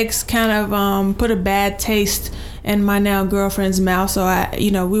this ex kind of put a bad taste in my now girlfriend's mouth. So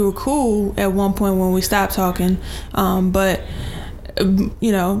we were cool at one point when we stopped talking. But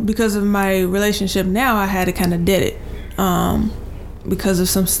because of my relationship now, I had to kind of dead it because of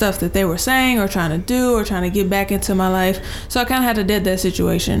some stuff that they were saying or trying to do or trying to get back into my life. So I kind of had to dead that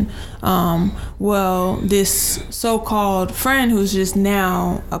situation. Well, this so-called friend who's just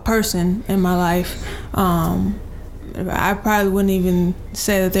now a person in my life, I probably wouldn't even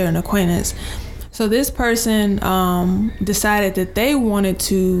say that they're an acquaintance. So this person decided that they wanted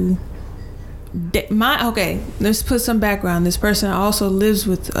to let's put some background. This person also lives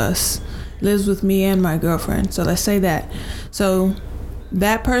with us lives with me and my girlfriend. So let's say that. So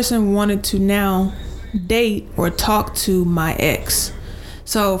that person wanted to now date or talk to my ex.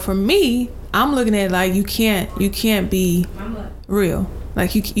 So for me, I'm looking at it like you can't be real.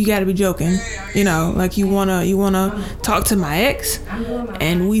 Like you got to be joking, you know. Like you wanna talk to my ex,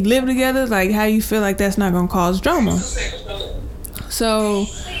 and we live together. Like how you feel like that's not gonna cause drama. So,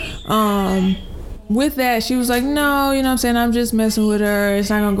 with that, she was like, no, you know what I'm saying, I'm just messing with her. It's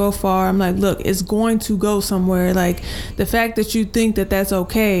not gonna go far. I'm like, look, it's going to go somewhere. Like the fact that you think that that's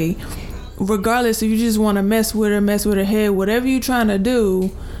okay, regardless if you just want to mess with her head, whatever you're trying to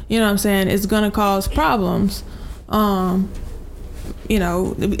do, you know what I'm saying, it's gonna cause problems. You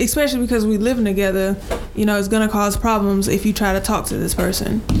know, especially because we living together, you know, it's gonna cause problems if you try to talk to this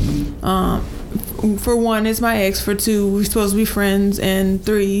person. For one, it's my ex. For two, we're supposed to be friends. And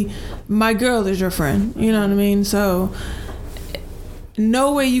three, my girl is your friend. You know what I mean? So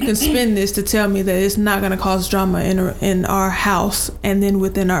no way you can spin this to tell me that it's not gonna cause drama in our house and then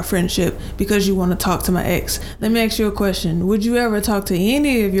within our friendship because you want to talk to my ex. Let me ask you a question. Would you ever talk to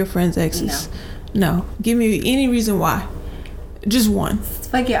any of your friends' exes? No. Give me any reason why. Just one.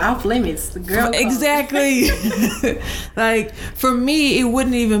 It's like you're off limits. The girl. Exactly. Like for me, it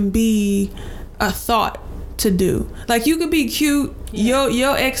wouldn't even be a thought to do. Like you could be cute. Yeah.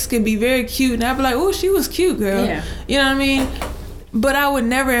 Your ex could be very cute, and I'd be like, oh, she was cute, girl. Yeah. You know what I mean? But I would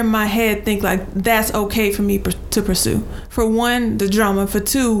never in my head think like that's okay for me to pursue. For one, the drama. For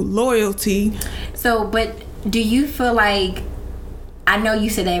two, loyalty. So, but do you feel like? I know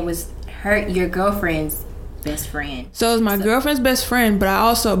you said that it was your girlfriend's best friend. So it's my girlfriend's best friend, but I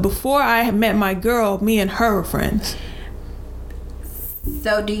also, before I had met my girl, me and her were friends.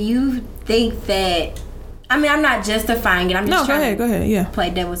 So do you think that, I mean, I'm not justifying it, I'm just trying to play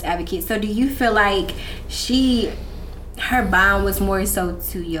devil's advocate. So do you feel like her bond was more so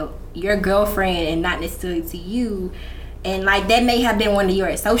to your girlfriend and not necessarily to you? And like that may have been one of your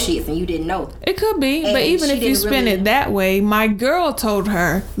associates and you didn't know. It could be, but even if you spin it that way, my girl told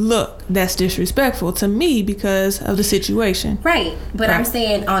her, look, that's disrespectful to me because of the situation. Right. But right. I'm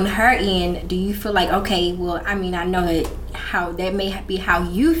saying on her end, do you feel like, okay, well, I mean, I know that may be how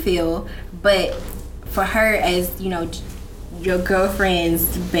you feel, but for her as, you know, your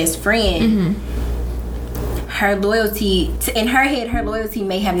girlfriend's best friend, her loyalty, in her head, her loyalty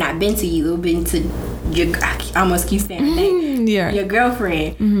may have not been to you. It would have been to I almost keep saying her name. Yeah. Your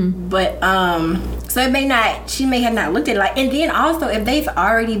girlfriend. But, so she may have not looked at it like, and then also if they've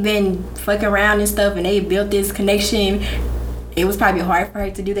already been fucking around and stuff and they built this connection, it was probably hard for her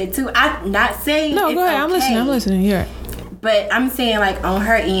to do that too. I'm not saying no, go ahead. Okay, I'm listening. Yeah. But I'm saying like on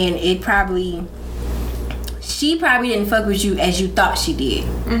her end, she probably didn't fuck with you as you thought she did.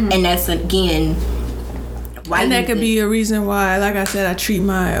 And that's again, why. And that could be a reason why, like I said, I treat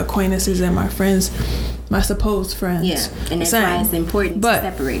my acquaintances and my friends, my supposed friends. Yeah, and that's why it's important to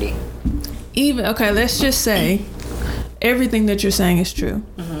separate it. Even, okay, let's just say everything that you're saying is true,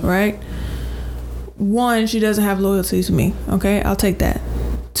 right? One, she doesn't have loyalty to me, okay? I'll take that.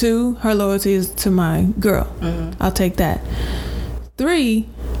 Two, her loyalty is to my girl. I'll take that. Three,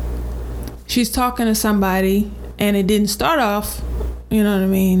 she's talking to somebody and it didn't start off, you know what I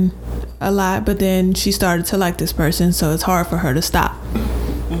mean, a lot, but then she started to like this person, so it's hard for her to stop.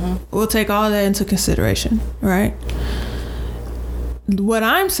 We'll take all that into consideration, right? What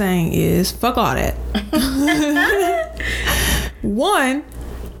I'm saying is, fuck all that. One,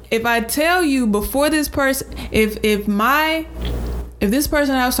 if I tell you before this person, if this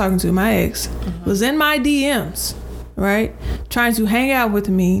person I was talking to, my ex, was in my DMs, right, trying to hang out with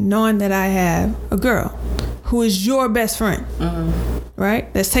me, knowing that I have a girl who is your best friend,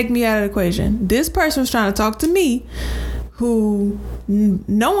 right? Let's take me out of the equation. This person was trying to talk to me who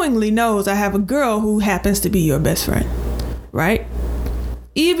knowingly knows I have a girl who happens to be your best friend, right?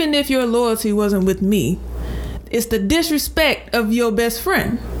 Even if your loyalty wasn't with me, it's the disrespect of your best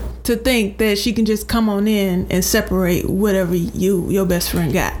friend to think that she can just come on in and separate whatever your best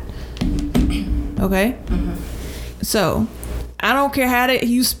friend got. Okay? So, I don't care how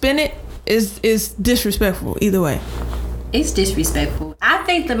you spin it, it's disrespectful either way. It's disrespectful. I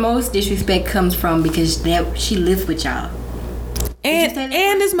think the most disrespect comes from because she lives with y'all.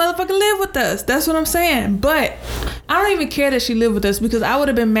 And this motherfucker live with us. That's what I'm saying. But I don't even care that she lived with us because I would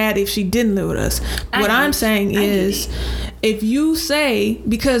have been mad if she didn't live with us. What I'm saying is, if you say,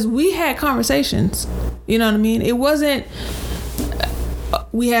 because we had conversations, you know what I mean? It wasn't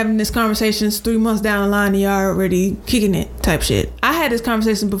we having this conversations 3 months down the line and y'all already kicking it type shit. I had this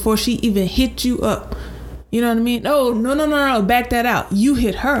conversation before she even hit you up. You know what I mean? No, back that out. You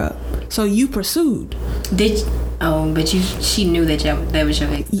hit her up. So you pursued. Oh, but she knew that that was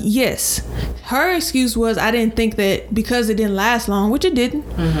your ex. Yes. Her excuse was, I didn't think that because it didn't last long, which it didn't.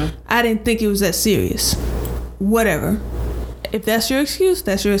 I didn't think it was that serious. Whatever. If that's your excuse,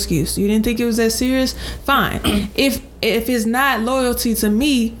 that's your excuse. You didn't think it was that serious? Fine. If it's not loyalty to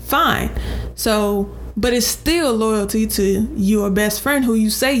me, fine. So, but it's still loyalty to your best friend who you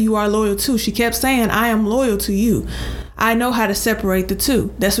say you are loyal to. She kept saying, I am loyal to you. I know how to separate the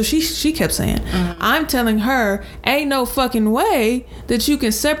two. That's what she kept saying. I'm telling her, ain't no fucking way that you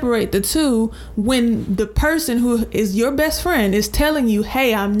can separate the two when the person who is your best friend is telling you,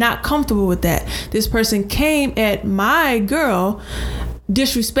 hey, I'm not comfortable with that. This person came at my girl,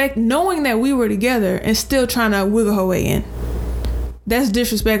 disrespect, knowing that we were together and still trying to wiggle her way in. That's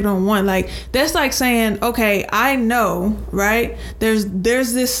disrespect on one. Like, that's like saying, okay, I know, right? There's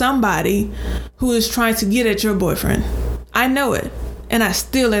this somebody who is trying to get at your boyfriend. I know it, and I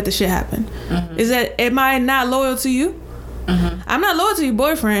still let the shit happen. Am I not loyal to you? I'm not loyal to your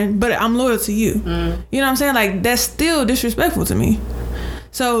boyfriend, but I'm loyal to you. You know what I'm saying? Like, that's still disrespectful to me.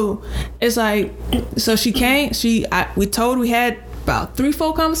 So it's like, so she came. We had about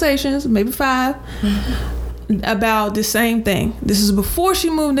 3-4 conversations, maybe 5. About the same thing. This is before she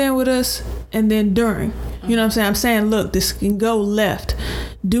moved in with us, and then during. You know what I'm saying? I'm saying, look, this can go left.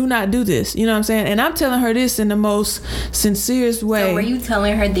 Do not do this. You know what I'm saying? And I'm telling her this in the most sincerest way. So were you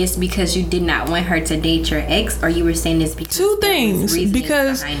telling her this because you did not want her to date your ex, or you were saying this because 2 things.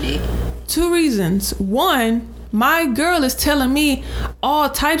 Because behind it? 2 reasons. One, my girl is telling me all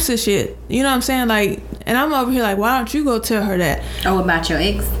types of shit. You know what I'm saying? Like, and I'm over here like, why don't you go tell her that? Oh, about your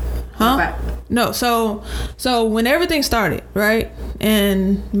ex? Huh? No, so when everything started, right,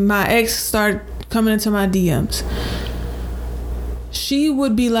 and my ex started coming into my DMs, she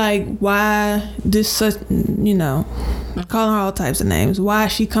would be like, why this such, you know, calling her all types of names. Why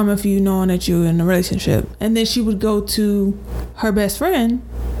is she coming for you knowing that you're in a relationship? And then she would go to her best friend,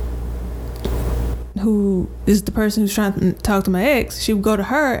 who is the person who's trying to talk to my ex. She would go to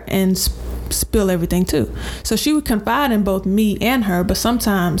her and spill everything too. So she would confide in both me and her, but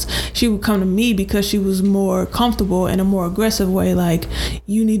sometimes she would come to me because she was more comfortable in a more aggressive way, like,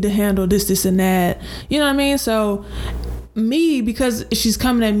 you need to handle this and that. You know what I mean? So me, because she's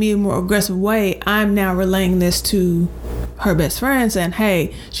coming at me in a more aggressive way, I'm now relaying this to her best friend, saying,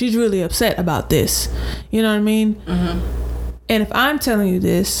 hey, she's really upset about this. You know what I mean? And if I'm telling you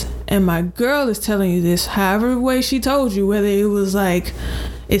this and my girl is telling you this, however way she told you, whether it was like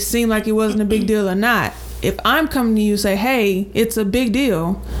it seemed like it wasn't a big deal or not, if I'm coming to you and say, hey, it's a big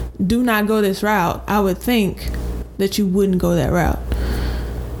deal, do not go this route, I would think that you wouldn't go that route.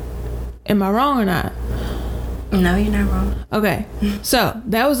 Am I wrong or not? No, you're not wrong. Okay, so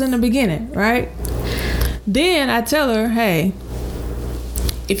that was in the beginning, right? Then I tell her, hey,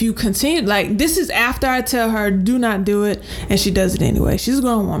 if you continue, like, this is after I tell her do not do it, and she does it anyway. She's a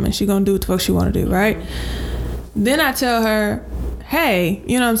grown woman. She's gonna do what the fuck she want to do, right? Then I tell her, hey,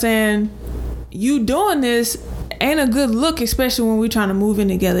 you know what I'm saying, you doing this ain't a good look, especially when we're trying to move in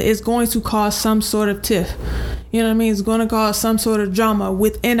together. It's going to cause some sort of tiff. You know what I mean? It's going to cause some sort of drama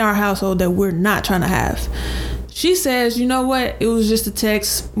within our household that we're not trying to have. She says, you know what? It was just a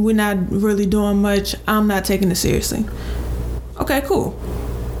text. We're not really doing much. I'm not taking it seriously. Okay, cool.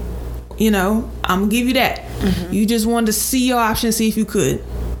 You know, I'm going to give you that. You just wanted to see your options, see if you could.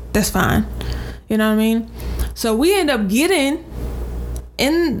 That's fine. You know what I mean? So we end up getting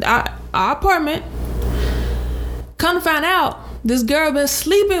in our apartment. Come to find out, this girl been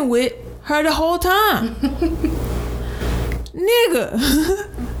sleeping with her the whole time. Nigga.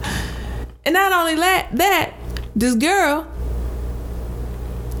 And not only that, this girl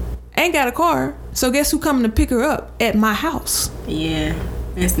ain't got a car. So guess who coming to pick her up at my house? Yeah,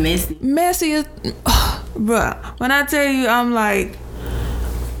 it's messy. Messy as... Bruh, when I tell you, I'm like...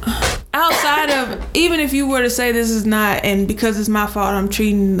 Outside of, even if you were to say this is not, and because it's my fault, I'm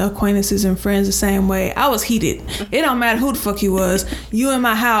treating acquaintances and friends the same way, I was heated. It don't matter who the fuck you was. You in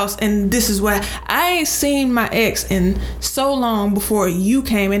my house, and this is what I ain't seen my ex in so long before you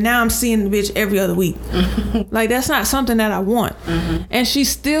came, and now I'm seeing the bitch every other week. Like, that's not something that I want. And she's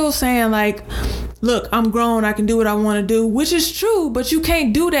still saying, like, look, I'm grown, I can do what I want to do, which is true, but you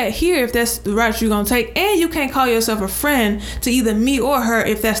can't do that here if that's the route you're going to take. And you can't call yourself a friend to either me or her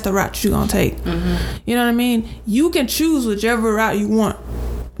if that's the route you're going to take. You know what I mean? You can choose whichever route you want,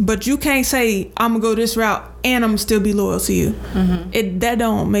 but you can't say, I'm going to go this route and I'm going to still be loyal to you. That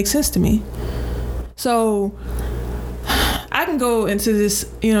don't make sense to me. So I can go into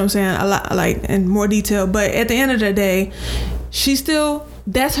this, you know what I'm saying, a lot, like, in more detail, but at the end of the day, she still,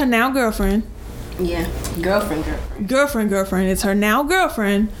 that's her now girlfriend. Yeah, girlfriend. It's her now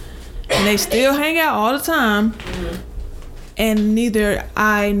girlfriend. and they still hang out all the time. And neither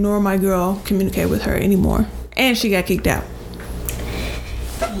I nor my girl communicate with her anymore. And she got kicked out.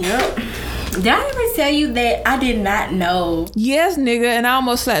 Yep. Did I ever tell you that I did not know? Yes, nigga, and I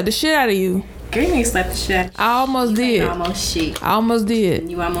almost slapped the shit out of you. Girl, you ain't slapped the shit out of you. I almost did. Almost shit. I almost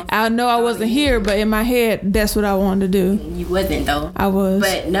did. You almost. I know I wasn't here, but in my head, that's what I wanted to do. You wasn't though. I was.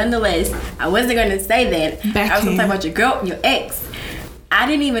 But nonetheless, I wasn't gonna say that. I was gonna talk about your girl, your ex. I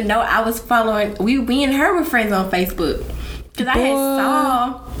didn't even know I was following. Me and her were friends on Facebook. Cause I had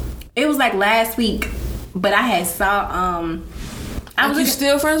saw. It was like last week, but I had saw. I was you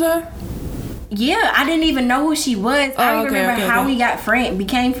still friends with her? Yeah, I didn't even know who she was. I don't remember how we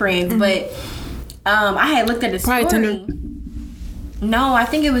became friends, but I had looked at the story. Tinder. No, I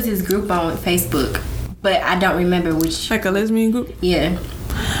think it was his group on Facebook, but I don't remember which. Like a lesbian group? Yeah.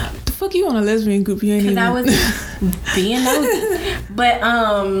 The fuck you on a lesbian group? You ain't even. Because I was being nosy. But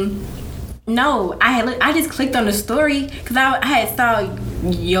no, I just clicked on the story because I had saw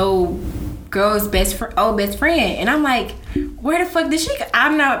yo girl's old best friend, and I'm like, where the fuck did she go?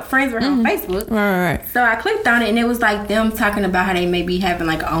 I'm not friends with her on Facebook. Right. So I clicked on it, and it was like them talking about how they may be having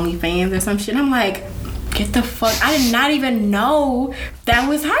like OnlyFans or some shit. I'm like, get the fuck. I did not even know that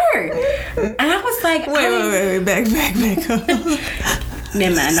was her. And I was like, wait, back up.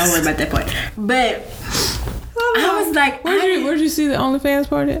 Never mind, don't worry about that part. But I was like, where'd you see the OnlyFans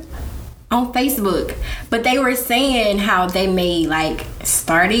part at? On Facebook. But they were saying how they may like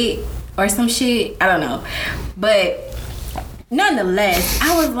start it or some shit. I don't know. But nonetheless,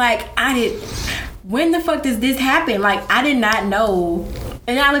 I was like, when the fuck does this happen? Like, I did not know.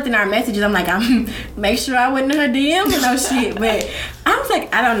 And I looked in our messages. I'm like, make sure I wasn't in her DM or no shit. But I was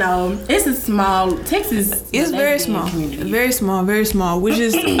like, I don't know. It's a small Texas. It's very small. Very small, very small. Which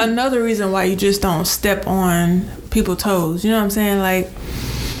is another reason why you just don't step on people's toes. You know what I'm saying? Like,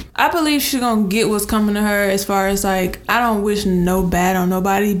 I believe she's gonna get what's coming to her as far as like, I don't wish no bad on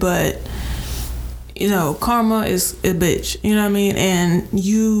nobody, but you know, karma is a bitch. You know what I mean? And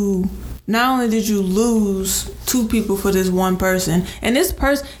you, not only did you lose 2 people for this one person, and this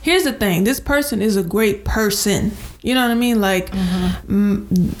person, here's the thing, this person is a great person. You know what I mean? Like,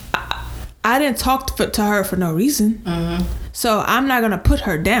 I didn't talk to her for no reason. So I'm not gonna put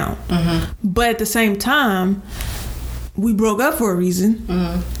her down. But at the same time, we broke up for a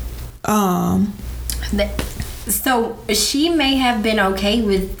reason. So she may have been okay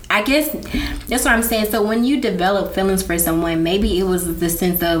with, I guess that's what I'm saying. So when you develop feelings for someone, maybe it was the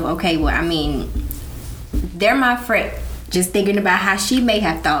sense of, okay, well, I mean, they're my friend. Just thinking about how she may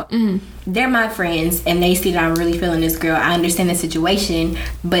have thought. They're my friends, and they see that I'm really feeling this girl. I understand the situation,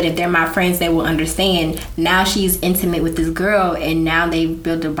 but if they're my friends, they will understand. Now she's intimate with this girl, and now they've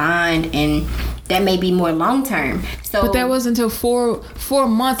built a bond, and that may be more long term. So, but that was until four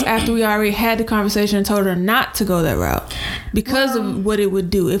months after we already had the conversation and told her not to go that route because of what it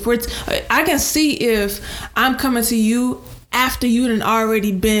would do. I can see if I'm coming to you after you done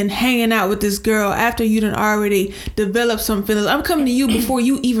already been hanging out with this girl, after you done already developed some feelings. I'm coming to you before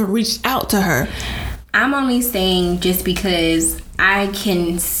you even reached out to her. I'm only saying just because I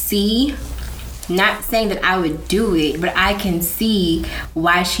can see, not saying that I would do it, but I can see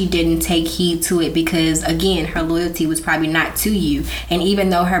why she didn't take heed to it, because again, her loyalty was probably not to you. And even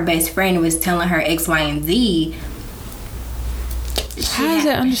though her best friend was telling her X, Y, and Z, how is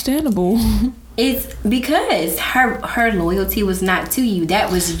that understandable? It's because her loyalty was not to you.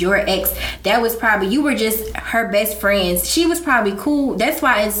 That was your ex. That was probably, you were just her best friends. She was probably cool. That's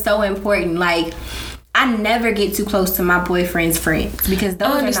why it's so important. Like, I never get too close to my boyfriend's friends, because those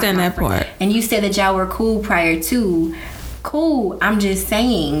I understand are not my that part. friends. And you said that y'all were cool prior to. Cool. I'm just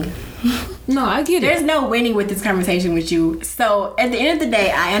saying. No, I get it. There's no winning with this conversation with you. So at the end of the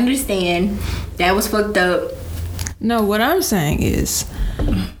day, I understand that was fucked up. No, what I'm saying is,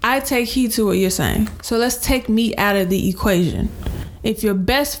 I take heed to what you're saying. So let's take me out of the equation. If your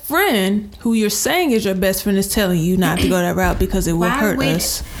best friend, who you're saying is your best friend, is telling you not to go that route because it will hurt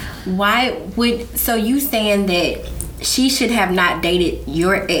us. So you saying that she should have not dated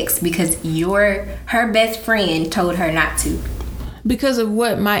your ex because her best friend told her not to? Because of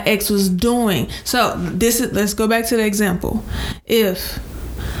what my ex was doing. So let's go back to the example. If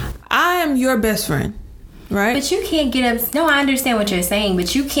I am your best friend, right? But you can't get upset. No, I understand what you're saying,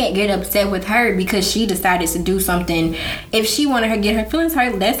 but you can't get upset with her because she decided to do something. If she wanted her to get her feelings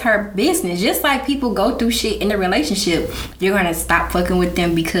hurt, that's her business. Just like people go through shit in a relationship, you're gonna stop fucking with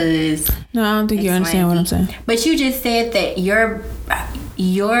them because. No, I don't think you understand what I'm saying. But you just said that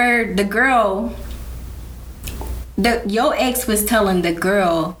the girl. Your ex was telling the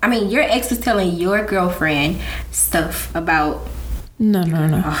girl. I mean, your ex was telling your girlfriend stuff about.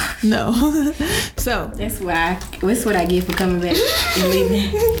 No. So that's what I get for coming back and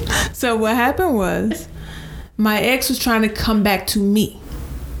leaving. So what happened was, my ex was trying to come back to me.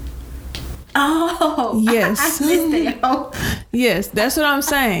 Oh, yes. I missed it. Oh. Yes, that's what I'm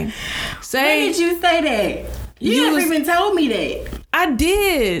saying. When did you say that? You never even told me that. I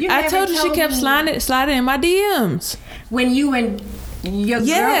did. I told you she kept sliding in my DMs. When you and your girl...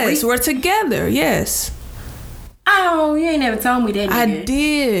 Yes, we're together. Yes. Oh, you ain't never told me that, nigga. I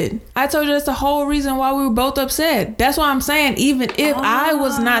did. I told you that's the whole reason why we were both upset. That's why I'm saying, even if I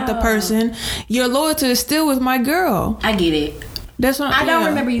was not the person, your loyalty is still with my girl. I get it. That's what I don't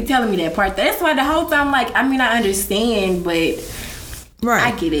remember you telling me that part. That's why the whole time, like, I mean, I understand, but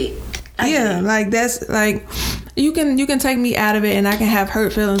I get it. I get it. Like that's like you can take me out of it and I can have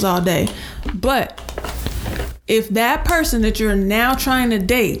hurt feelings all day. But if that person that you're now trying to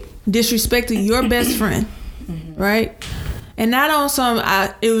date disrespected your best friend, right? And not on some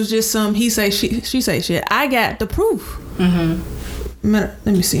it was just some he say she say shit. I got the proof. Let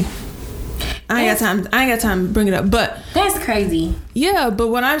me see. I ain't got time to bring it up, but that's crazy. Yeah, but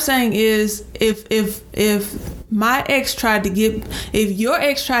what I'm saying is, if my ex tried to if your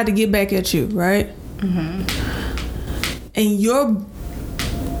ex tried to get back at you, right? And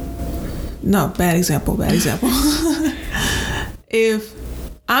bad example. If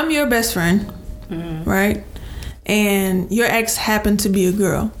I'm your best friend, right, and your ex happened to be a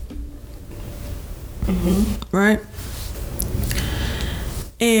girl, right?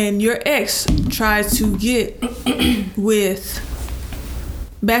 And your ex tries to get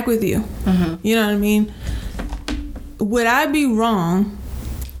back with you. You know what I mean? Would I be wrong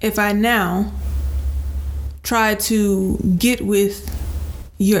if I now try to get with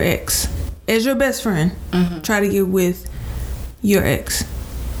your ex as your best friend? Try to get with your ex.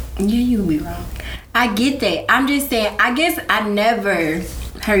 Yeah, you would be wrong. I get that. I'm just saying, I guess I never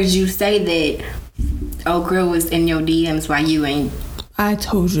heard you say that old girl was in your DMs while you ain't. I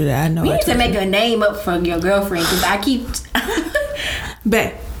told you that. I know. We need to make a name up for your girlfriend, because I keep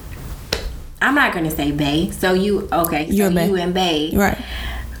Bae. I'm not gonna say Bae. So you okay? So You're you and Bae, right?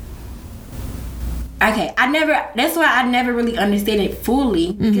 Okay. That's why I never really understood it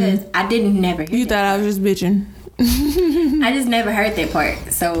fully, because I didn't never. You thought I was just bitching. I just never heard that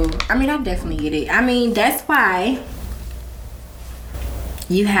part. So I mean, I definitely get it. I mean, that's why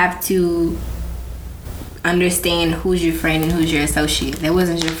you have to understand who's your friend and who's your associate. That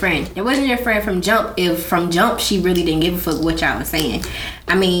wasn't your friend. That wasn't your friend from jump. If from jump she really didn't give a fuck what y'all was saying.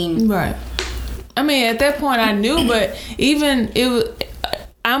 I mean, right. I mean, at that point I knew, but even it was.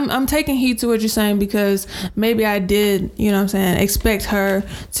 I'm taking heed to what you're saying, because maybe I did, you know what I'm saying, expect her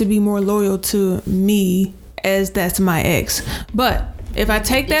to be more loyal to me as that's my ex. But if I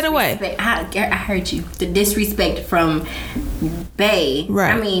take that away, I heard you. The disrespect from Bae.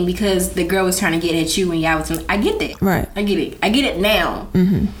 Right. I mean, because the girl was trying to get at you and y'all was. I get that. Right. I get it. I get it now.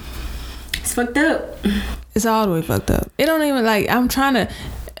 It's fucked up. It's all the way fucked up. It don't even I'm trying to.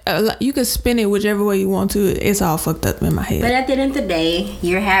 You can spin it whichever way you want to. It's all fucked up in my head. But at the end of the day,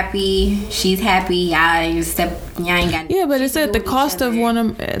 you're happy. She's happy. Y'all ain't got. Yeah, but it's at the cost of one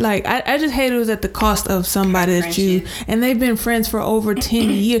of I just hate it was at the cost of somebody that you, and they've been friends for over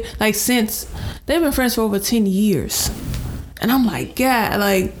 10 years. Since they've been friends for over 10 years, and I'm like, God,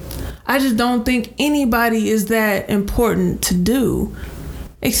 I just don't think anybody is that important to do.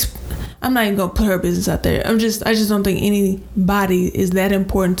 I'm not even gonna put her business out there. I just don't think anybody is that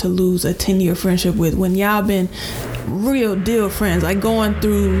important to lose a 10-year friendship with, when y'all been real deal friends, going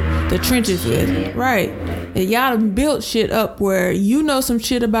through the trenches with, right? And y'all done built shit up where you know some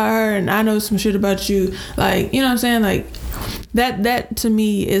shit about her and I know some shit about you. You know what I'm saying? That to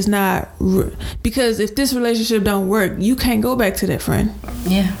me is not, because if this relationship don't work, you can't go back to that friend.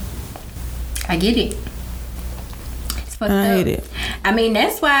 Yeah, I get it. I hate it. I mean,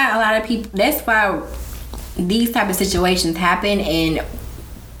 that's why a lot of people. That's why these type of situations happen, and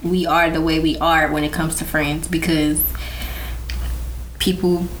we are the way we are when it comes to friends, because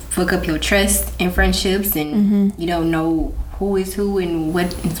people fuck up your trust in friendships, and you don't know who is who and what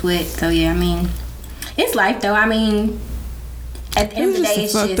is what. So yeah, I mean, it's life though. I mean, at the end of the day,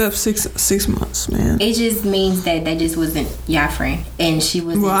 it's fucked up 6 months, man. It just means that just wasn't your friend, and she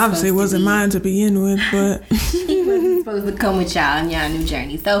was. Well, obviously, it wasn't mine to begin with, but she wasn't supposed to come with y'all on y'all new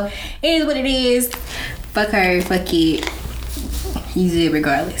journey. So it is what it is. Fuck her, fuck it. He's it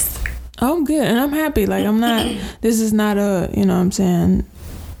regardless. I'm good, and I'm happy. I'm not. This is not a, you know what I'm saying,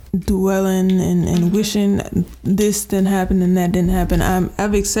 dwelling and wishing this didn't happen and that didn't happen.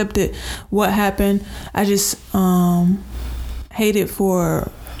 I've accepted what happened. I just hate it for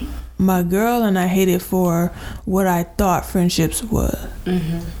my girl, and I hate it for what I thought friendships was.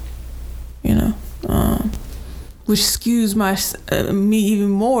 You know, which skews me even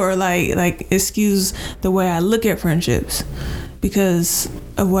more. Like it skews the way I look at friendships because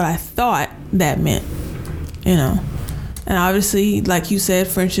of what I thought that meant. You know, and obviously, like you said,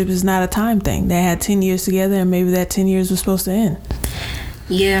 friendship is not a time thing. They had 10 years together, and maybe that 10 years was supposed to end.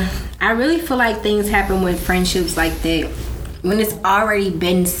 Yeah, I really feel like things happen with friendships like that when it's already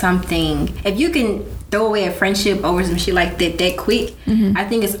been something. If you can throw away a friendship over some shit like that quick, I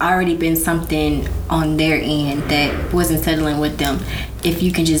think it's already been something on their end that wasn't settling with them. If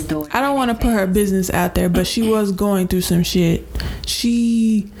you can just throw it. I don't want to put her business out there, but she was going through some shit.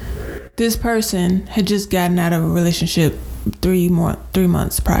 This person had just gotten out of a relationship 3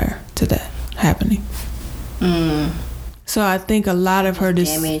 months prior to that happening. So I think a lot of her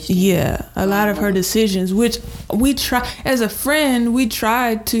lot of her decisions, which we try as a friend, we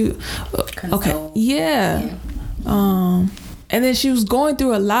tried to console. And then she was going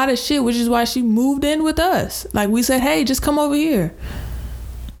through a lot of shit, which is why she moved in with us. Like we said, hey, just come over here.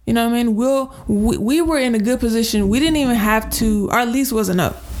 You know what I mean? We were in a good position. We didn't even have to, our lease wasn't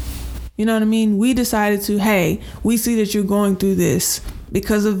up. You know what I mean? We decided to, hey, we see that you're going through this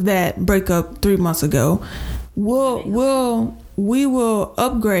because of that breakup 3 months ago. We will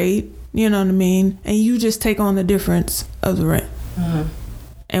upgrade, you know what I mean? And you just take on the difference of the rent.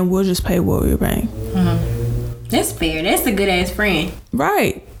 And we'll just pay what we're paying. That's fair. That's a good ass friend.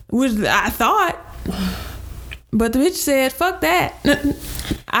 Right. Which I thought. But the bitch said, fuck that.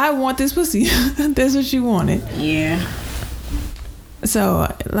 I want this pussy. That's what she wanted. Yeah. So,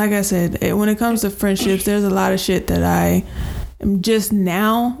 like I said, when it comes to friendships, there's a lot of shit that I am just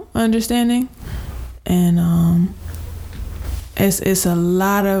now understanding. And it's a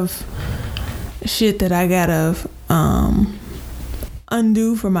lot of shit that I gotta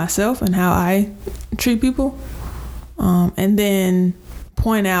undo for myself and how I treat people. And then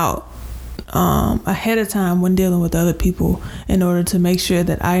point out ahead of time when dealing with other people in order to make sure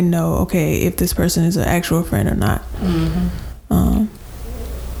that I know, okay, if this person is an actual friend or not.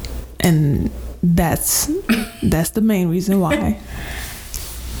 And that's the main reason why.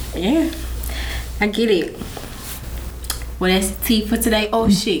 Yeah, I get it. Well, that's the tea for today. Oh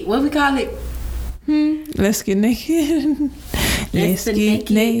shit, what we call it? Let's get naked. Let's get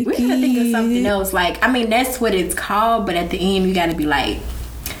naked. We gotta think of something else. Like, I mean, that's what it's called, but at the end, you gotta be like,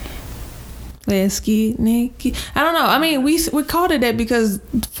 let's get naked. I don't know. I mean, we called it that because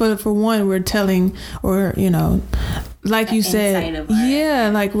for one, we're telling, or you know, like you said,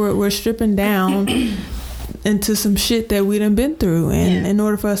 like we're stripping down into some shit that we done been through, and in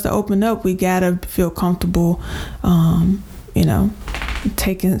order for us to open up, we gotta feel comfortable, you know,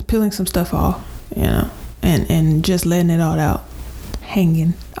 peeling some stuff off, you know, and just letting it all out,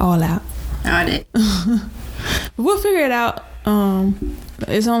 hanging all out. All that. We'll figure it out.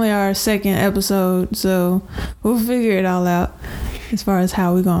 It's only our second episode, so we'll figure it all out as far as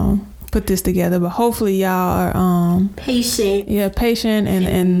how we're gonna put this together. But hopefully y'all are patient. Yeah, patient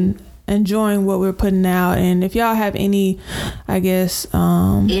and enjoying what we're putting out. And if y'all have any, I guess,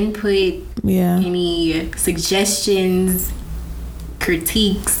 input, any suggestions,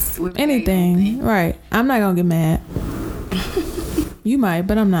 critiques, anything, right? I'm not gonna get mad. You might,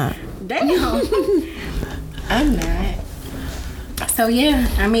 but I'm not. Damn. I'm not. So yeah,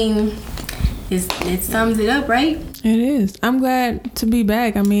 I mean, it sums it up, right? It is. I'm glad to be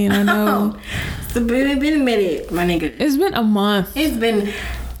back. I mean, I know it's been a minute, my nigga. It's been a month.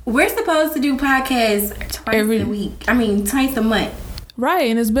 We're supposed to do podcasts twice a month.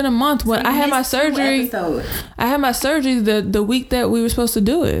 Right, and it's been a month. When I had my surgery, the week that we were supposed to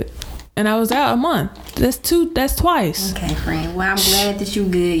do it, and I was out a month. That's twice. Okay, friend. Well, I'm glad that you're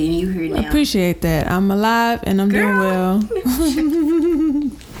good and you're here now. I appreciate that. I'm alive and I'm doing well.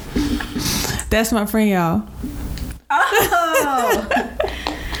 That's my friend, y'all. Oh.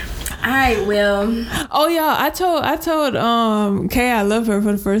 All right, well. Oh, y'all, I told Kay I love her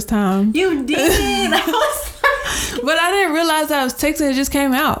for the first time. You did. But I didn't realize I was texting. It just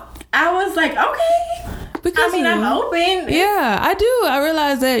came out. I was like, okay. Because I'm open. Yeah, I do. I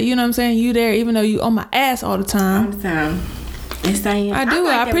realize that, you know what I'm saying, you there even though you on my ass all the time. All the time. I do.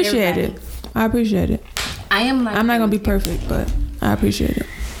 I appreciate it. I appreciate it. I'm not going to be perfect, but I appreciate it.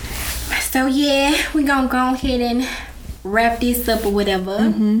 So, yeah, we're going to go ahead and wrap this up or whatever.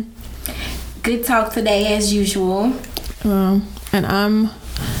 Mm-hmm. Good talk today as usual. And I'm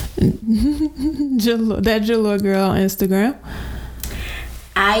that Jalore girl on Instagram.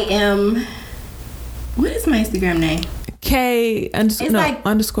 I am... What is my Instagram name? K underscore. It's like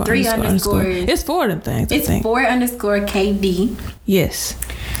underscore. 3 underscores. It's 4 of them things. It's 4 underscore KD. Yes.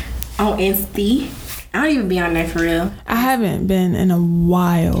 on Insta. I don't even be on there for real. I haven't been in a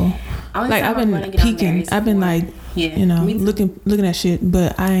while. Like I've been peeking. I've been like, you know, looking at shit,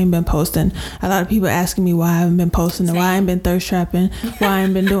 but I ain't been posting. A lot of people asking me why I haven't been posting, and why I ain't been thirst trapping, why I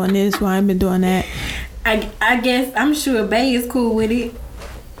ain't been doing this, why I ain't been doing that. I guess I'm sure Bay is cool with it.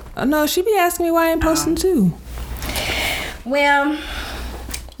 No, she be asking me why I ain't posting too. Well,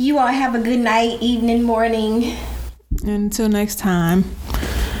 you all have a good night, evening, morning. Until next time.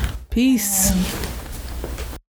 Peace.